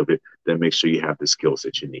pieces of it that make sure you have the skills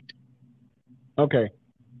that you need. Okay.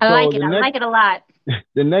 I like it. I like it a lot.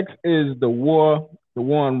 The next is the war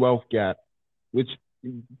on wealth gap, which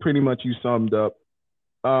pretty much you summed up.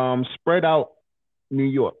 Spread out New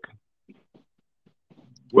York.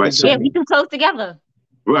 Right. So, yeah, we too close together.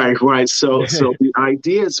 Right. So the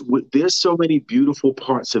idea is there's so many beautiful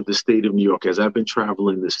parts of the state of New York. As I've been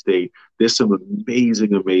traveling the state, there's some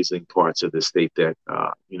amazing parts of the state that,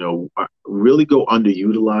 really go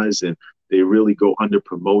underutilized, and they really go under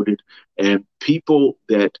promoted. And people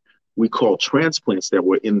that we call transplants that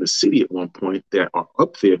were in the city at one point that are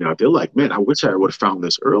up there now, they're like, man, I wish I would have found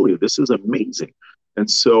this earlier. This is amazing. And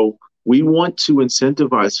so we want to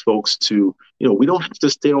incentivize folks to, we don't have to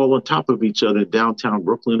stay all on top of each other in downtown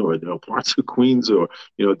Brooklyn or parts of Queens or,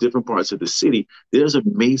 different parts of the city. There's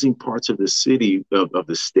amazing parts of the city, of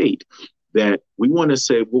the state, that we want to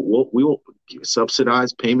say, we'll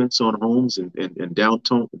subsidize payments on homes and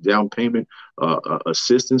down payment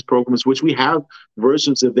assistance programs, which we have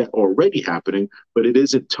versions of that already happening, but it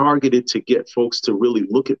isn't targeted to get folks to really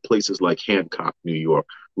look at places like Hancock, New York,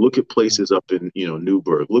 look at places up in,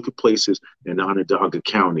 Newburgh, look at places in Onondaga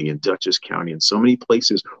County and Dutchess County, and so many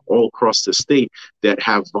places all across the state that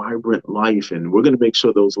have vibrant life. And we're going to make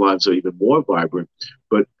sure those lives are even more vibrant.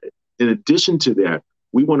 But in addition to that,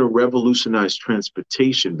 we want to revolutionize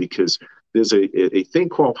transportation, because there's a thing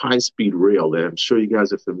called high-speed rail that I'm sure you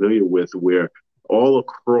guys are familiar with, where all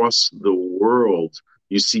across the world,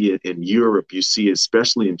 you see it in Europe, you see it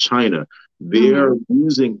especially in China, they're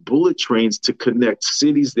using bullet trains to connect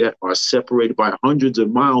cities that are separated by hundreds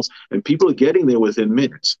of miles, and people are getting there within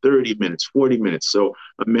minutes, 30 minutes, 40 minutes. So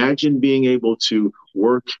imagine being able to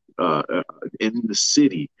work in the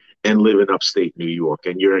city and live in upstate New York,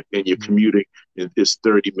 and you're commuting in this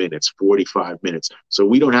 30 minutes, 45 minutes. So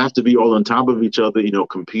we don't have to be all on top of each other,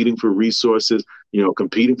 competing for resources,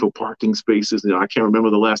 competing for parking spaces. I can't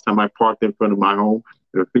remember the last time I parked in front of my home,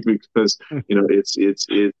 because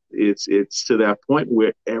it's to that point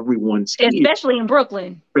where everyone's especially in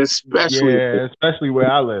Brooklyn, especially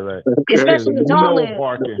where I live at. Especially in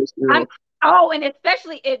parking. Oh, and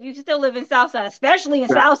especially if you still live in Southside, especially in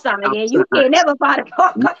Southside, yeah, you can't never find a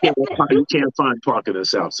parking. You can't find parking in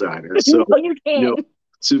Southside. And so, you can't.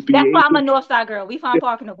 That's why I'm a Northside girl. We find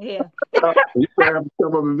parking over here. You have to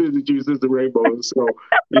come up and visit you, Sister Rainbow.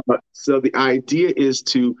 So the idea is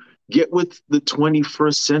to get with the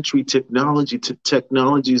 21st century technology.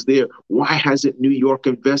 Technologies there. Why hasn't New York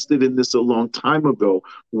invested in this a long time ago,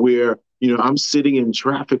 where I'm sitting in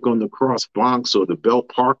traffic on the Cross Bronx or the Belt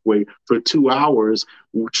Parkway for 2 hours,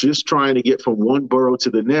 just trying to get from one borough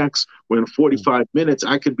to the next, when in 45 minutes,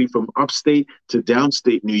 I could be from upstate to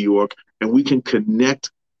downstate New York, and we can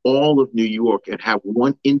connect all of New York and have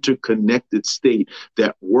one interconnected state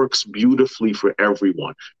that works beautifully for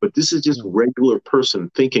everyone. But this is just regular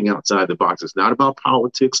person thinking outside the box. It's not about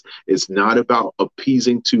politics. It's not about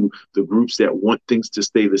appeasing to the groups that want things to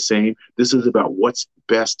stay the same. This is about what's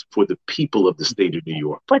best for the people of the state of New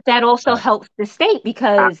York. But that also helps the state,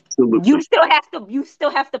 because you still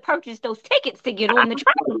have to purchase those tickets to get on the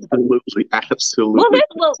train. Absolutely.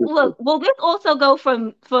 Will this also go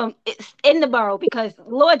from in the borough, because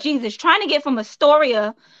Lord Jesus, trying to get from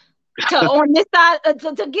Astoria to on this side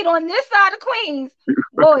to get on this side of Queens,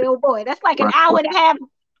 boy, oh boy, that's like an hour and a half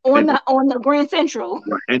on the Grand Central.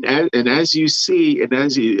 And as you see, an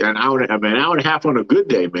hour and a half on a good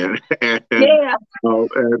day, man. And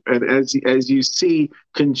as you see,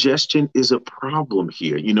 congestion is a problem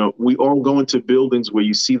here. We all go into buildings where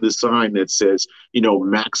you see the sign that says,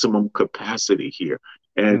 maximum capacity here.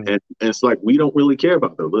 And it's like, we don't really care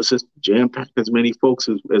about that. Let's just jam pack as many folks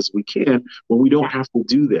as we can, when we don't have to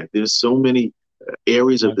do that. There's so many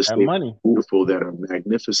areas of the state that are beautiful, that are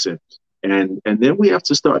magnificent. And then we have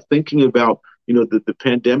to start thinking about, the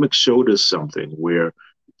pandemic showed us something, where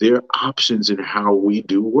there are options in how we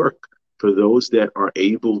do work for those that are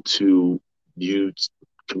able to use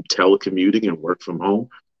telecommuting and work from home.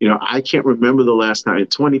 I can't remember the last time in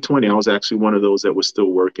 2020, I was actually one of those that was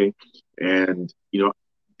still working, and,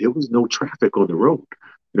 there was no traffic on the road.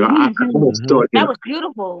 I almost thought that was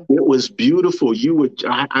beautiful. It was beautiful.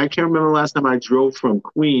 I can't remember the last time I drove from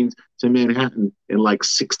Queens to Manhattan in like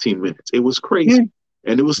 16 minutes. It was crazy.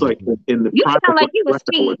 And it was like in the you sound like you was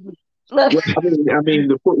speeding. Look. Well, I mean,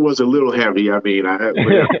 the foot was a little heavy. I mean, I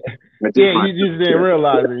did Yeah, you just didn't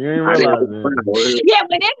realize it. You didn't realize it. Yeah,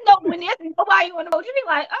 when there's nobody on the boat, you be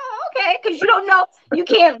like, oh, okay, because you don't know, you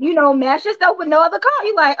can't, match yourself with no other car.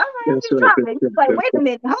 You like, all right, I'm That's just right. driving. You like, wait a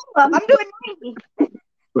minute, hold up, I'm doing 90.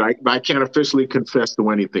 Right, I can't officially confess to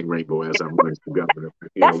anything, Rainbow, as I'm running for governor.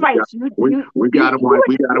 That's right. We got him on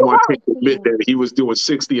tape to admit that he was doing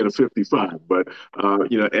 60 and a 55, but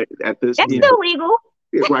at this, that's still legal.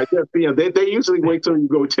 Yeah, right. They usually wait till you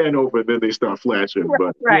go 10 over and then they start flashing.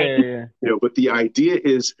 But right. But the idea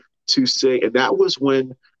is to say, and that was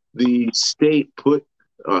when the state put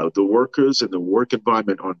the workers and the work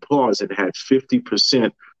environment on pause and had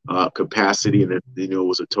 50% capacity, and it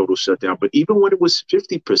was a total shutdown. But even when it was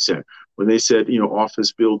 50%, when they said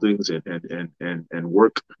office buildings and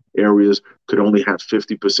work areas could only have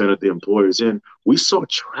 50% of the employers in, we saw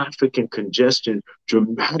traffic and congestion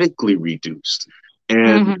dramatically reduced.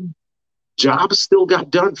 And jobs still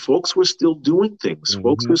got done. Folks were still doing things.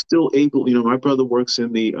 Folks were still able. My brother works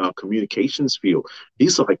in the communications field.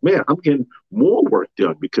 He's like, man, I'm getting more work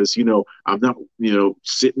done because, I'm not,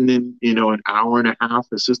 sitting in, an hour and a half,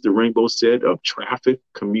 as Sister Rainbow said, of traffic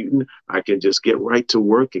commuting. I can just get right to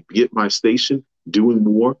work and get my station doing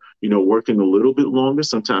more, working a little bit longer.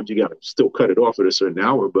 Sometimes you got to still cut it off at a certain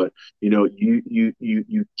hour, but, you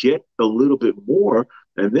get a little bit more.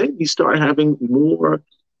 And then you start having more,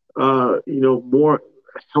 more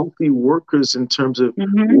healthy workers in terms of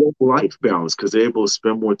work-life balance because they're able to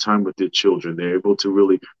spend more time with their children. They're able to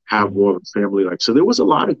really have more of a family life. So there was a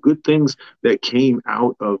lot of good things that came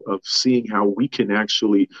out of seeing how we can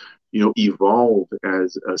actually, evolve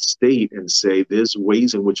as a state and say there's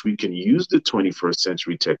ways in which we can use the 21st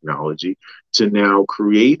century technology to now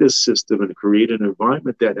create a system and create an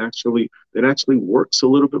environment that actually works a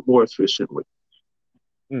little bit more efficiently.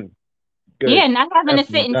 Good. Yeah, not having to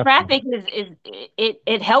sit in traffic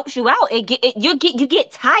it helps you out. You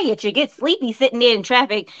get tired, you get sleepy sitting there in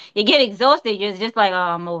traffic. You get exhausted. You're just like, oh,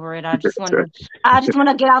 I'm over it. I just want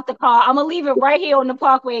to get out the car. I'm gonna leave it right here on the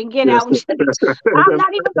parkway and get out. I'm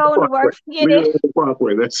not even going to work. The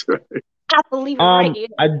parkway. That's right. I have to leave it right here.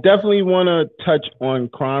 I definitely want to touch on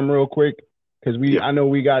crime real quick because I know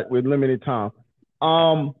we're limited time.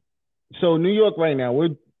 So New York right now,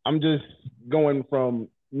 I'm just going from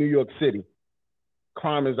New York City.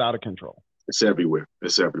 Crime is out of control. It's everywhere.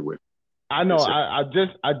 I know. I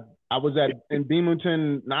was in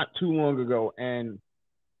Beamerton not too long ago, and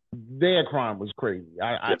their crime was crazy.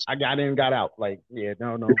 I got in, got out. Like, yeah,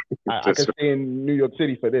 no. I could stay in New York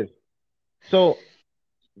City for this. So,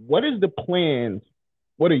 what is the plans?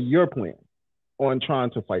 What are your plans on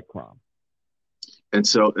trying to fight crime? And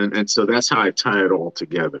so that's how I tie it all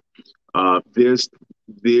together.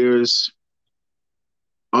 There's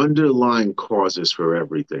underlying causes for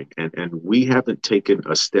everything. And we haven't taken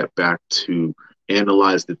a step back to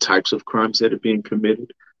analyze the types of crimes that are being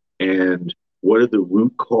committed and what are the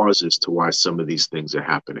root causes to why some of these things are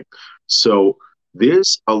happening. So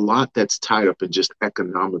there's a lot that's tied up in just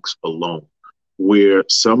economics alone, where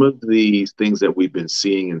some of the things that we've been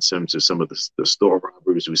seeing in terms of some of the store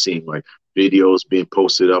robberies, we're seeing like videos being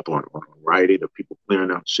posted up on Rite Aid of people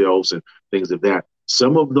clearing out shelves and things of that.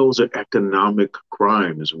 Some of those are economic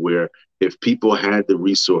crimes where if people had the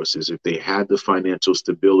resources, if they had the financial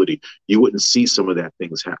stability, you wouldn't see some of that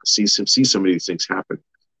things happen. See some of these things happen.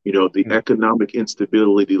 The economic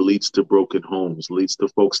instability leads to broken homes, leads to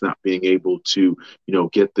folks not being able to,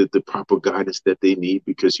 get the proper guidance that they need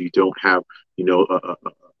because you don't have,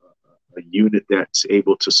 a unit that's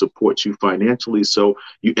able to support you financially. So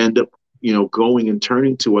you end up going and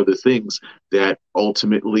turning to other things that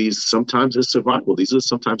ultimately sometimes is survival. These are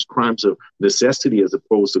sometimes crimes of necessity as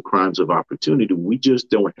opposed to crimes of opportunity. We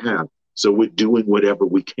just don't have. So we're doing whatever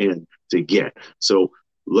we can to get. So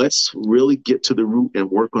let's really get to the root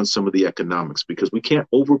and work on some of the economics because we can't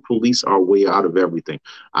over-police our way out of everything.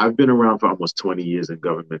 I've been around for almost 20 years in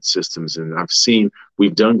government systems, and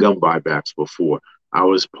we've done gun buybacks before. I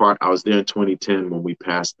was there in 2010 when we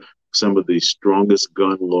passed some of the strongest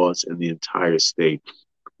gun laws in the entire state.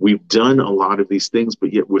 We've done a lot of these things,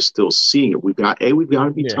 but yet we're still seeing it. We've got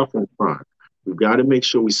to be tough on crime. We've got to make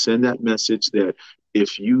sure we send that message that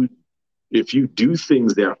if you do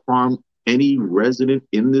things that harm any resident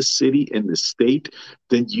in the city and the state,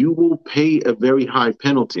 then you will pay a very high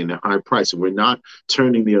penalty and a high price. And we're not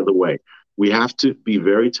turning the other way. We have to be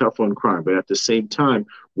very tough on crime, but at the same time,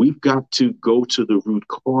 we've got to go to the root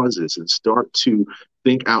causes and start to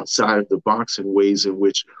think outside of the box in ways in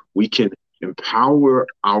which we can empower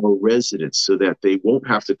our residents so that they won't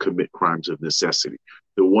have to commit crimes of necessity.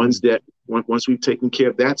 The ones that once we've taken care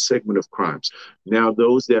of that segment of crimes, now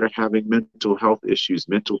those that are having mental health issues,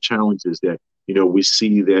 mental challenges that, we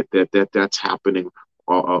see that's happening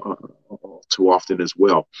too often as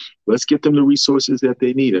well. Let's get them the resources that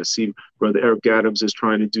they need. I see Brother Eric Adams is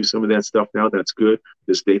trying to do some of that stuff now. That's good.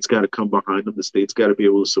 The state's got to come behind them. The state's got to be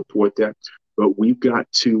able to support that. But we've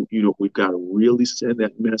got to really send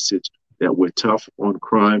that message that we're tough on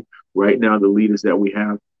crime. Right now, the leaders that we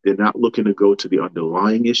have, they're not looking to go to the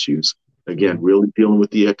underlying issues. Again, really dealing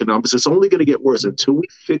with the economics. It's only going to get worse. Until we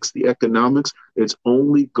fix the economics, it's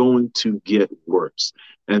only going to get worse.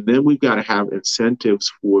 And then we've got to have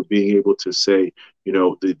incentives for being able to say,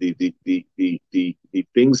 the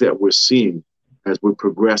things that we're seeing as we're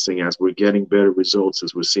progressing, as we're getting better results,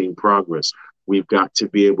 as we're seeing progress, we've got to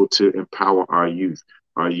be able to empower our youth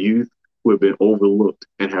who have been overlooked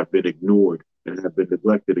and have been ignored and have been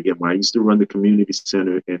neglected. Again, when I used to run the community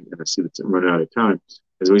center, and I see that I'm running out of time,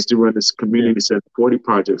 as we used to run this community center 40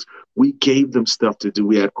 projects, we gave them stuff to do.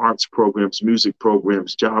 We had arts programs, music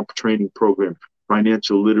programs, job training programs,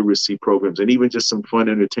 financial literacy programs, and even just some fun,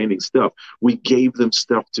 entertaining stuff. We gave them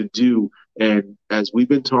stuff to do. And as we've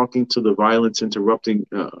been talking to the violence interrupting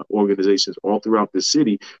organizations all throughout the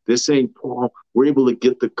city, they're saying, Paul, we're able to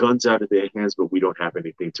get the guns out of their hands, but we don't have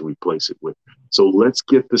anything to replace it with. So let's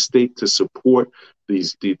get the state to support the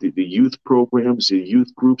youth programs, the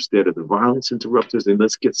youth groups that are the violence interrupters, and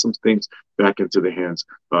let's get some things back into the hands,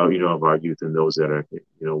 of our youth and those that are,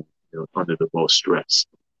 under the most stress.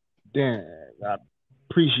 Dan, I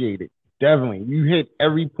appreciate it. Definitely. You hit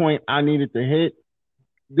every point I needed to hit.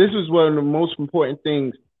 This is one of the most important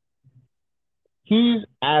things. He's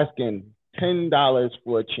asking $10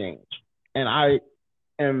 for a change, and I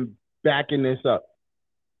am backing this up.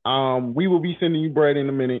 We will be sending you bread in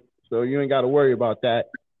a minute, so you ain't got to worry about that.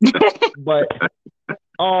 But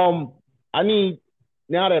I need,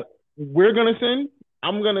 now that we're going to send,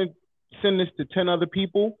 I'm going to send this to 10 other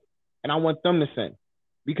people, and I want them to send.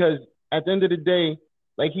 Because at the end of the day,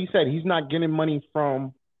 like he said, he's not getting money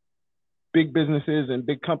from big businesses and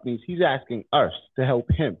big companies. He's asking us to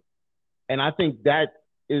help him. And I think that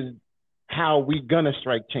is how we're going to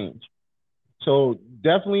strike change. So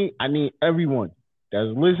definitely, I need everyone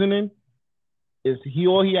that's listening.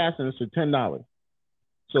 All he asking is for $10.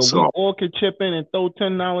 So we all could chip in and throw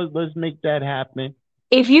 $10. Let's make that happen.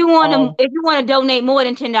 If you want to donate more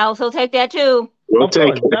than $10, he'll take that too. We'll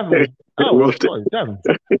take it. Definitely. Oh, of course,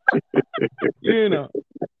 definitely. You know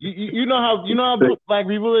how black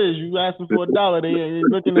people is. You ask them for $1, they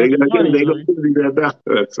looking at the money. They gonna give you that $1.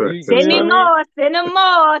 That's right. Send him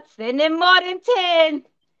more than 10.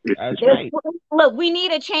 That's right. Look, we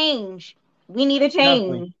need a change.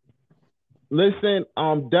 Definitely. Listen,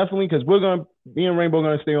 definitely, because me and Rainbow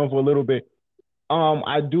gonna stay on for a little bit.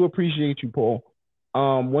 I do appreciate you, Paul.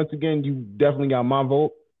 Once again, you definitely got my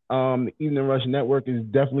vote. The Evening Rush Network is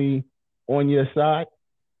definitely on your side.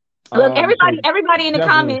 Look, everybody in the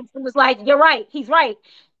comments was like, "You're right. He's right.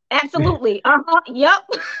 Absolutely. Yep."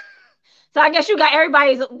 So I guess you got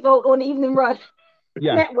everybody's vote on the Evening Rush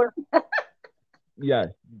Network.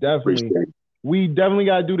 Yes, definitely. We definitely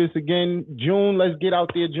got to do this again. June, let's get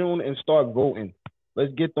out there, June, and start voting.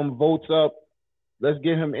 Let's get them votes up. Let's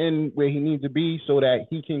get him in where he needs to be so that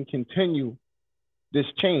he can continue this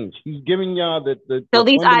change. He's giving y'all so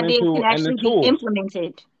these ideas can actually be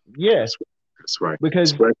implemented. Yes. That's right.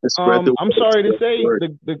 Because I'm sorry to say,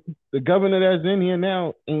 the governor that's in here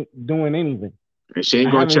now ain't doing anything. And she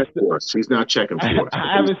ain't going to check for us. She's not checking for us.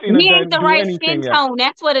 I haven't seen her do anything the right skin tone.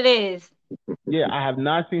 That's what it is. Yeah, I have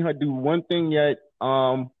not seen her do one thing yet.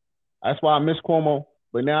 That's why I miss Cuomo,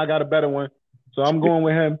 but now I got a better one. So I'm going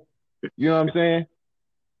with him. You know what I'm saying?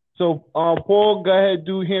 So, Paul, go ahead,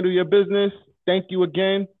 handle your business. Thank you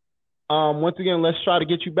again. Once again, let's try to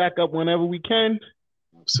get you back up whenever we can.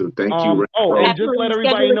 So thank you. And just let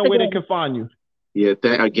everybody know where they can find you. Yeah,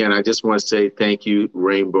 again, I just want to say thank you,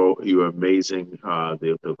 Rainbow. You're amazing.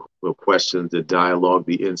 The questions, the dialogue,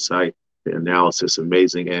 the insight, the analysis,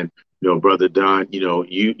 amazing. And Brother Don,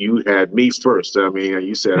 you had me first. I mean,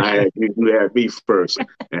 you said you had me first.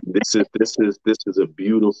 And this is a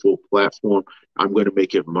beautiful platform. I'm going to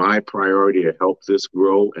make it my priority to help this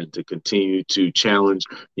grow and to continue to challenge,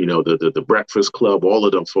 the Breakfast Club, all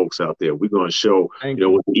of them folks out there. We're going to show,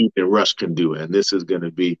 what the Evening Rush can do. And this is going to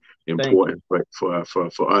be important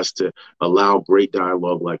for us to allow great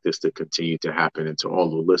dialogue like this to continue to happen. And to all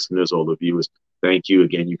the listeners, all the viewers, thank you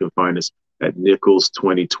again. You can find us at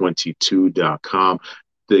Nichols2022.com.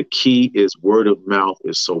 the key is word of mouth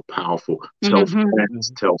is so powerful. Tell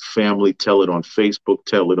friends, tell family, tell it on Facebook,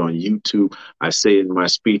 tell it on YouTube. I say it in my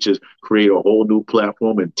speeches, create a whole new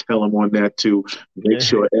platform and tell them on that too. Make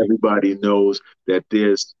sure everybody knows that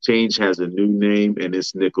this change has a new name and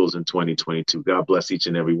it's Nichols in 2022. God bless each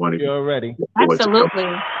and every one of you. You're ready. Absolutely.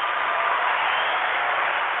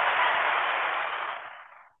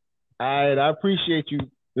 All right, I appreciate you,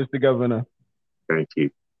 Mr. Governor. Thank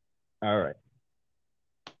you. All right.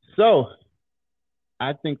 So,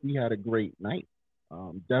 I think we had a great night.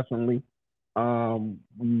 Definitely.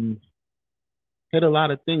 We hit a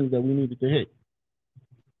lot of things that we needed to hit.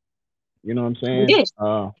 You know what I'm saying?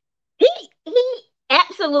 He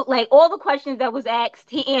absolutely, like, all the questions that was asked,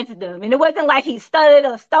 he answered them. And it wasn't like he stuttered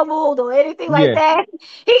or stumbled or anything like that.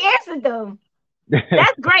 He answered them.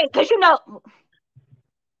 That's great, because, you know.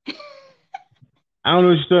 I don't know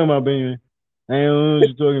what you're talking about, baby. I don't know what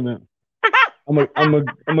you're talking about.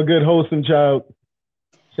 I'm a good wholesome child.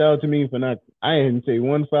 Shout out to me for not. I didn't say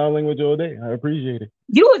one foul language all day. I appreciate it.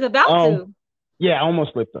 You was about to. Yeah, I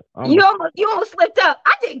almost slipped up. You almost slipped up.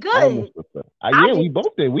 I did good. I almost slipped up. We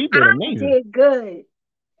both did. We did amazing. I did good.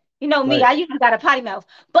 You know me. I usually got a potty mouth,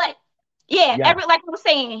 but like I was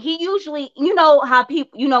saying, he usually, you know how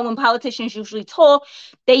people, you know, when politicians usually talk,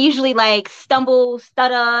 they usually like stumble,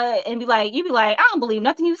 stutter, and you be like, I don't believe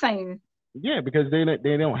nothing you're saying. Yeah, because they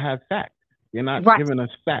don't have facts. They're not giving us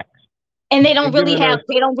facts. And they don't really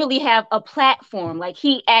have a platform. Like,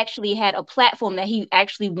 he actually had a platform that he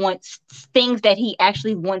actually wants, things that he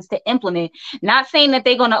actually wants to implement. Not saying that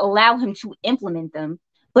they're going to allow him to implement them,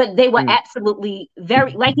 but they were absolutely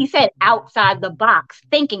very, like he said, outside the box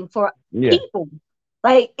thinking for people.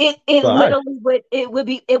 Like, it literally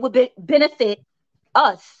would benefit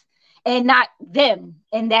us and not them.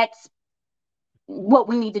 And that's what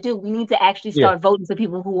we need to do. We need to actually start voting for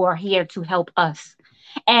people who are here to help us.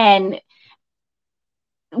 And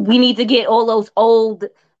we need to get all those old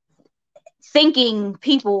thinking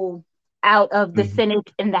people out of the Senate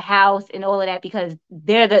and the House and all of that, because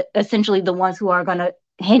they're essentially the ones who are going to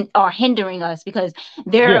hindering us, because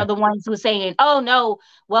they're the ones who are saying, oh no,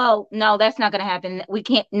 well, no, that's not going to happen. We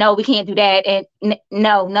can't do that. And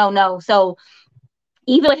no. So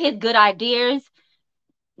even with his good ideas,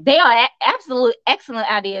 they are absolute excellent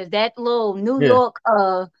ideas. That little New York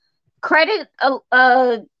credit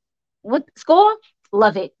what score?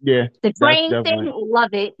 Love it. Yeah. The train thing,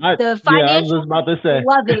 love it. The financial, I was just about to say.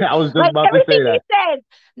 Love it. I was just about to say that. He said,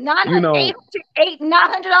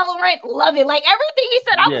 $900 rent, love it. Like, everything he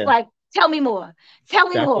said, I was like, tell me more. Tell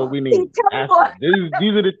me more. That's what we need. Tell me more.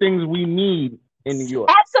 These are the things we need in New York.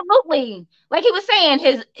 Absolutely. Like he was saying,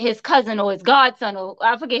 his cousin or his godson, or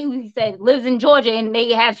I forget who he said, lives in Georgia and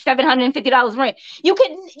they have $750 rent. You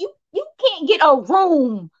can't get a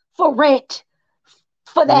room for rent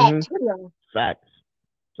for that. Facts.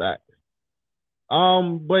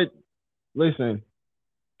 But listen,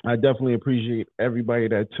 I definitely appreciate everybody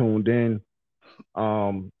that tuned in.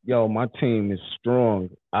 My team is strong.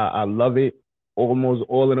 I love it. Almost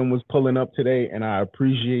all of them was pulling up today, and I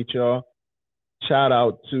appreciate y'all. Shout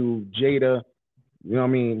out to Jada. You know what I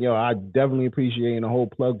mean? I definitely appreciate the whole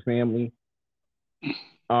Plug family.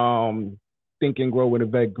 Think and Grow with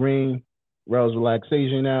Yvette Green, Rel's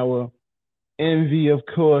Relaxation Hour, Envy, of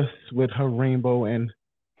course, with her rainbow, and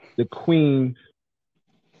the Queens.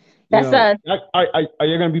 That's us. Are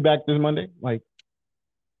you gonna be back this Monday? Like,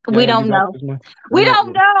 we don't know. We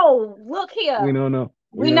don't know. Look here. We don't know.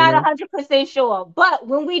 We're not 100% sure. But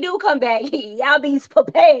when we do come back, y'all be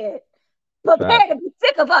prepared. Prepare to be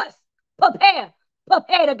sick of us. Prepare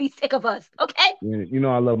to be sick of us. Okay? You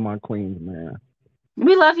know I love my queens, man.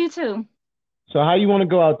 We love you too. So how you want to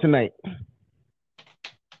go out tonight?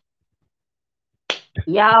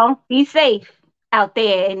 Y'all be safe out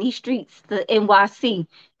there in these streets, the NYC,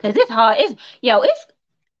 because it's hard. It's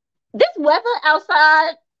this weather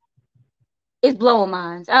outside is blowing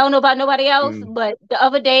minds. I don't know about nobody else, but the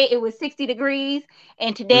other day it was 60 degrees,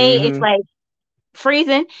 and today it's like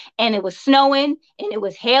freezing, and it was snowing, and it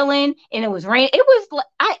was hailing, and it was rain.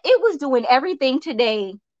 It was doing everything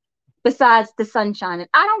today besides the sunshine.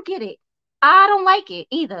 I don't get it. I don't like it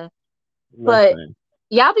either. But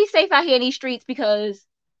y'all be safe out here in these streets, because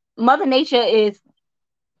Mother Nature is,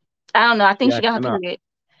 I don't know, I think she got her period.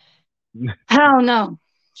 I don't know.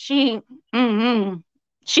 She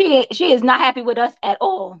is not happy with us at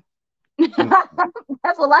all.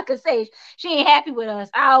 That's all I could say. She ain't happy with us.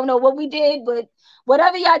 I don't know what we did, but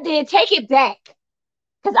whatever y'all did, take it back,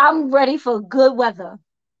 because I'm ready for good weather.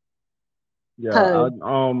 Yeah.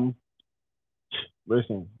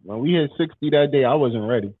 Listen, when we hit 60 that day, I wasn't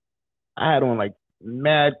ready. I had on like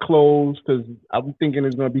mad clothes because I was thinking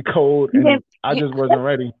it's gonna be cold, and I just wasn't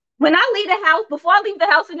ready. When I leave the house, before I leave the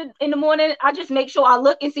house in the morning, I just make sure I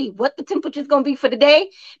look and see what the temperature is going to be for the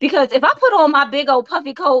day. Because if I put on my big old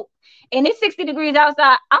puffy coat and it's 60 degrees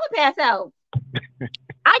outside, I'm going to pass out.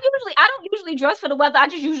 I don't usually dress for the weather. I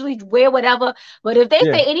just usually wear whatever. But if they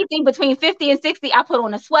say anything between 50 and 60, I put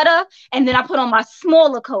on a sweater and then I put on my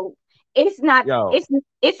smaller coat. It's not,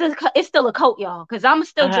 it's still a coat, y'all. Because I'm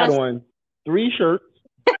still dressed. I had on 3 shirts,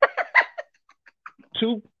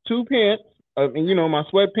 two pants. And my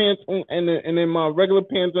sweatpants and then my regular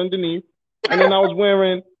pants underneath, and then I was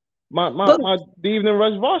wearing my the Evening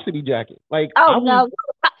Rush varsity jacket. Like, no,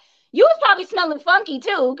 you was probably smelling funky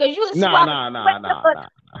too, because you was nah.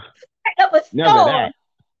 Up a Never that.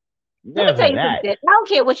 Let me tell you something. I don't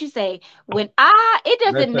care what you say. It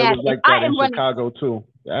doesn't matter. Like if that I am in running, Chicago too.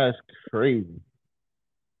 That's crazy.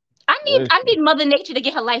 I need Mother Nature to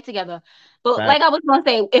get her life together. But like I was gonna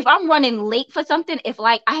say, if I'm running late for something, if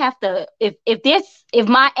I have to, if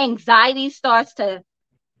my anxiety starts to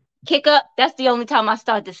kick up, that's the only time I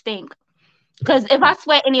start to stink. Because if I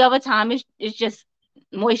sweat any other time, it's just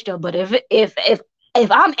moisture. But if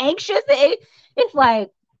I'm anxious, it's like,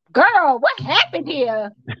 girl, what happened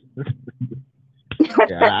here?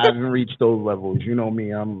 I haven't reached those levels. You know me,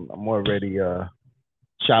 I'm already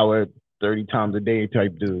shower 30 times a day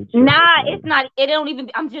type dude. So, it's not. It don't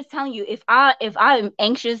even. I'm just telling you, if I'm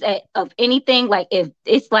anxious of anything, like if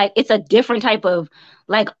it's a different type of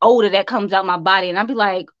like odor that comes out my body, and I'll be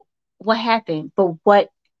like, what happened? But what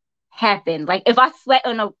happened? Like if I sweat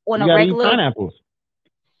on a regular. Eat pineapples.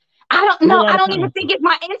 I don't know. I don't even think it's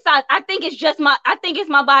my insides. I think it's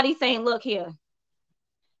my body saying, look here,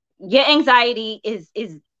 your anxiety is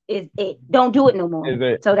it. Don't do it no more.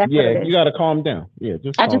 So that's what it is. You got to calm down. Yeah,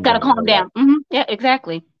 I just got to calm down. Mm-hmm. Yeah,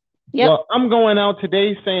 exactly. Yep. Well, I'm going out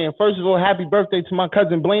today saying, first of all, happy birthday to my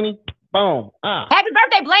cousin Blaney. Boom. Happy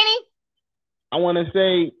birthday, Blaney. I want to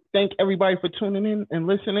say thank everybody for tuning in and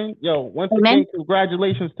listening. Yo, once again,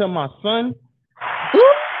 congratulations to my son.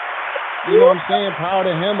 You know what I'm saying? Proud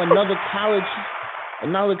of him.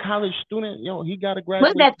 Another college student. Yo, he got to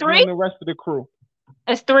graduate. Was that 3? The rest of the crew.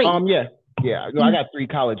 It's 3. Yeah. No, I got 3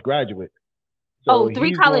 college graduates. So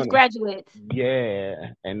 3 college graduates.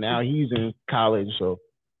 Yeah, and now he's in college. So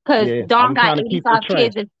because Dawn got 85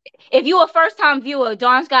 kids. If you a first time viewer,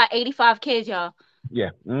 Dawn's got 85 kids, y'all. Yeah.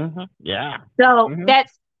 Mm-hmm. Yeah. So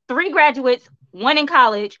that's 3 graduates, 1 in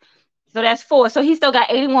college. So that's 4. So he still got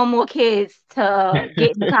 81 more kids to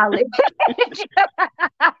get in college.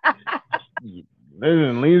 Listen,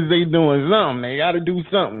 at least they doing something. They got to do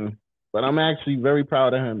something. But I'm actually very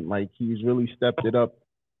proud of him. Like, he's really stepped it up.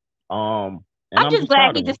 I'm just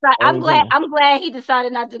glad he decided. I'm glad he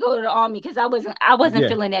decided not to go to the Army, because I wasn't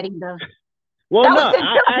feeling that either. Well, no,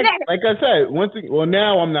 like I said,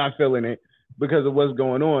 now I'm not feeling it because of what's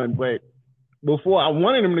going on. But before, I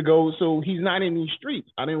wanted him to go so he's not in these streets.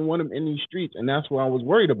 I didn't want him in these streets, and that's what I was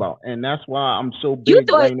worried about. And that's why I'm so big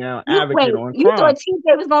right now, advocate on crime. You thought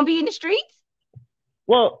TJ was going to be in the streets?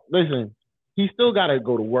 Well, listen, he still got to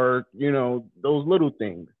go to work, those little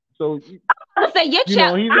things. So, I'm gonna say your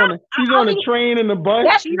child. He's on a train and the bus.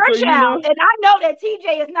 That's your child, and I know that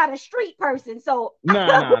TJ is not a street person. So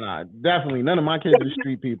nah, definitely none of my kids are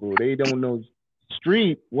street people. They don't know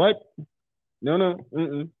street. What? No.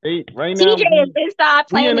 They right now. TJ is inside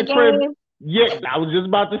playing the crib. game. Yeah, I was just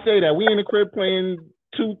about to say that we in the crib playing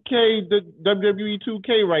 2K, the WWE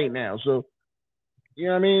 2K right now. So you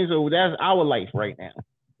know what I mean. So that's our life right now.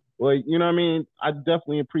 Well, you know what I mean. I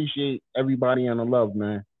definitely appreciate everybody and the love,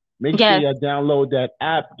 man. Make sure you download that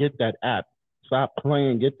app. Get that app. Stop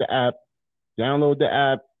playing. Get the app. Download the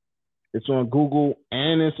app. It's on Google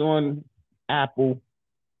and it's on Apple.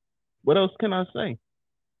 What else can I say?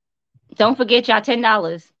 Don't forget y'all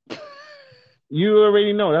 $10. You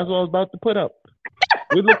already know. That's what I was about to put up.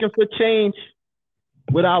 We're looking for change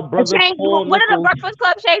with our brother Paul What are the Breakfast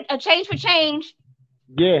Club change? A change for change.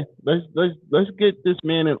 Yeah, let's get this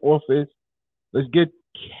man in office. Let's get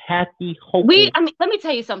Kathy Hochul. Let me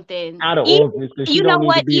tell you something. Out of office, you know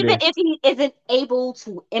what? Even if he isn't able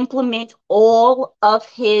to implement all of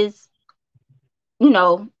his,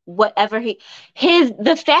 whatever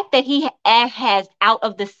the fact that he has out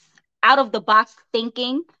of the box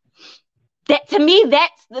thinking, that to me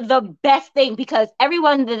that's the best thing, because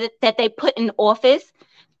everyone that they put in office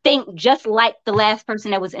think just like the last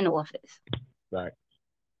person that was in office. Right.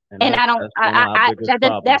 And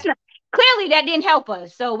that's not. Clearly, that didn't help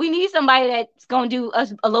us. So we need somebody that's going to do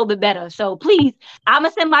us a little bit better. So please, I'm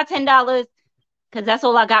going to send my $10 because that's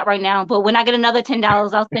all I got right now. But when I get another $10,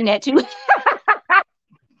 I'll send that too.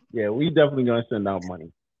 Yeah, we definitely going to send out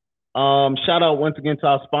money. Shout out once again to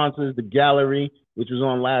our sponsors, The Gallery, which was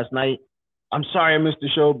on last night. I'm sorry I missed the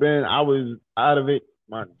show, Ben. I was out of it.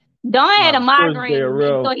 Don had a migraine. He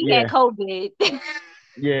real, thought he had COVID.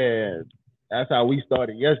 Yeah, that's how we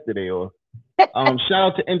started yesterday. Or shout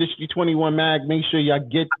out to Industry 21 Mag. Make sure y'all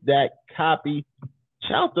get that copy.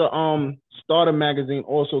 Shout out to Starter Magazine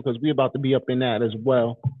also, because we're about to be up in that as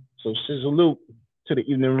well. So salute to the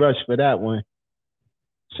Evening Rush for that one.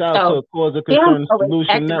 Shout out to Cause of Concern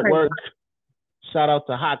Solution Network. Shout out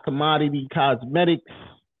to Hot Commodity Cosmetics.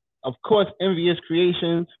 Of course, Envious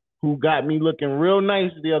Creations, who got me looking real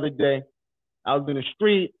nice the other day. I was in the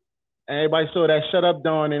street, and everybody saw that Shut Up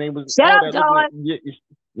Dawn, and they was Shut Up Dawn. You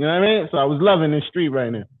know what I mean? So I was loving the street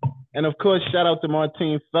right now. And of course, shout out to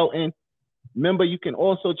Martine Felton. Remember, you can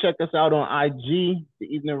also check us out on IG, The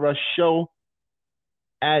Evening Rush Show,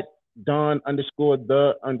 at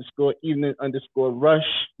Don_the_evening_rush.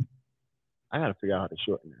 I gotta figure out how to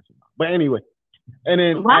shorten that. But anyway. And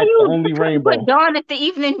then why you Only Rainbow. Put Dawn at the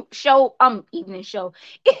evening show, evening show.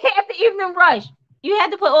 At the Evening Rush. You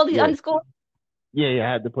had to put all these underscores? Yeah,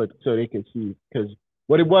 I had to put so they could see. Because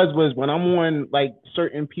what it was when I'm on like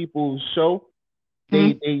certain people's show,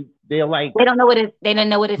 they're like they don't know what it didn't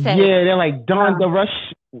know what it said. Yeah, they're like Dawn the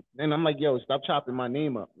Rush. And I'm like, yo, stop chopping my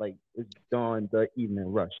name up. Like it's Dawn the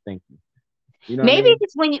Evening Rush. Thank you. You know maybe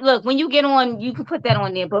it's when you get on, you can put that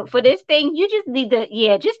on there. But for this thing, you just need to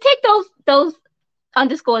just take those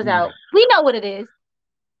underscores out. We know what it is.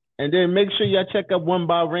 And then make sure y'all check out One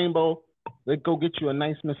by Rainbow. Let's go get you a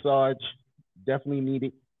nice massage. Definitely need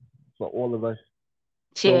it for all of us.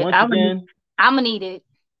 Shit, so I'm gonna need it.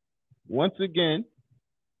 Once again,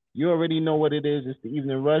 you already know what it is. It's the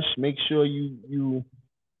Evening Rush. Make sure you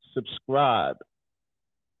subscribe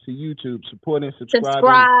to YouTube. Support and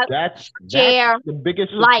subscribe. That's the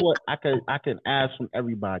biggest support I can ask from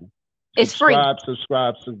everybody. It's free.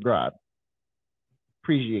 Subscribe.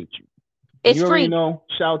 Appreciate you. It's you free. You know,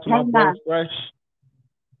 shout out to my boy Fresh.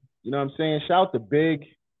 You know what I'm saying? Shout out to Big.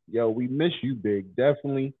 Yo, we miss you, Big.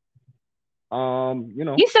 Definitely. You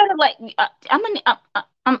know. You said it like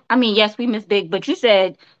I mean, yes, we miss Big, but you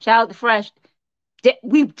said shout out to Fresh.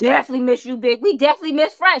 We definitely miss you, Big. We definitely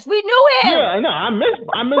miss Fresh. We knew him. Yeah, I know. I miss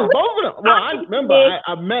both of them. Well, I remember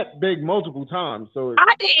I met Big multiple times. So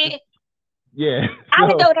I did. Yeah. I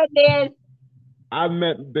didn't know that, man. I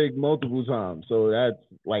met Big multiple times, so that's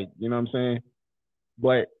like, you know what I'm saying?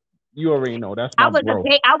 But you already know that's my bro.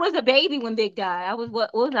 I was a baby when Big died. I was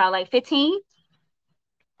what was I, like 15?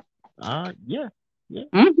 Yeah.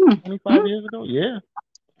 25 years ago, yeah.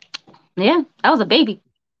 Yeah, I was a baby.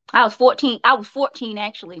 I was 14. I was 14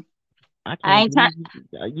 actually.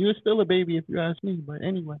 You were still a baby if you ask me, but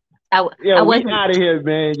anyway. We out of here,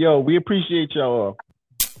 man. Yo, we appreciate y'all.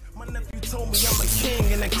 My nephew told me I'm a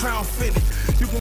king and the crown fitted.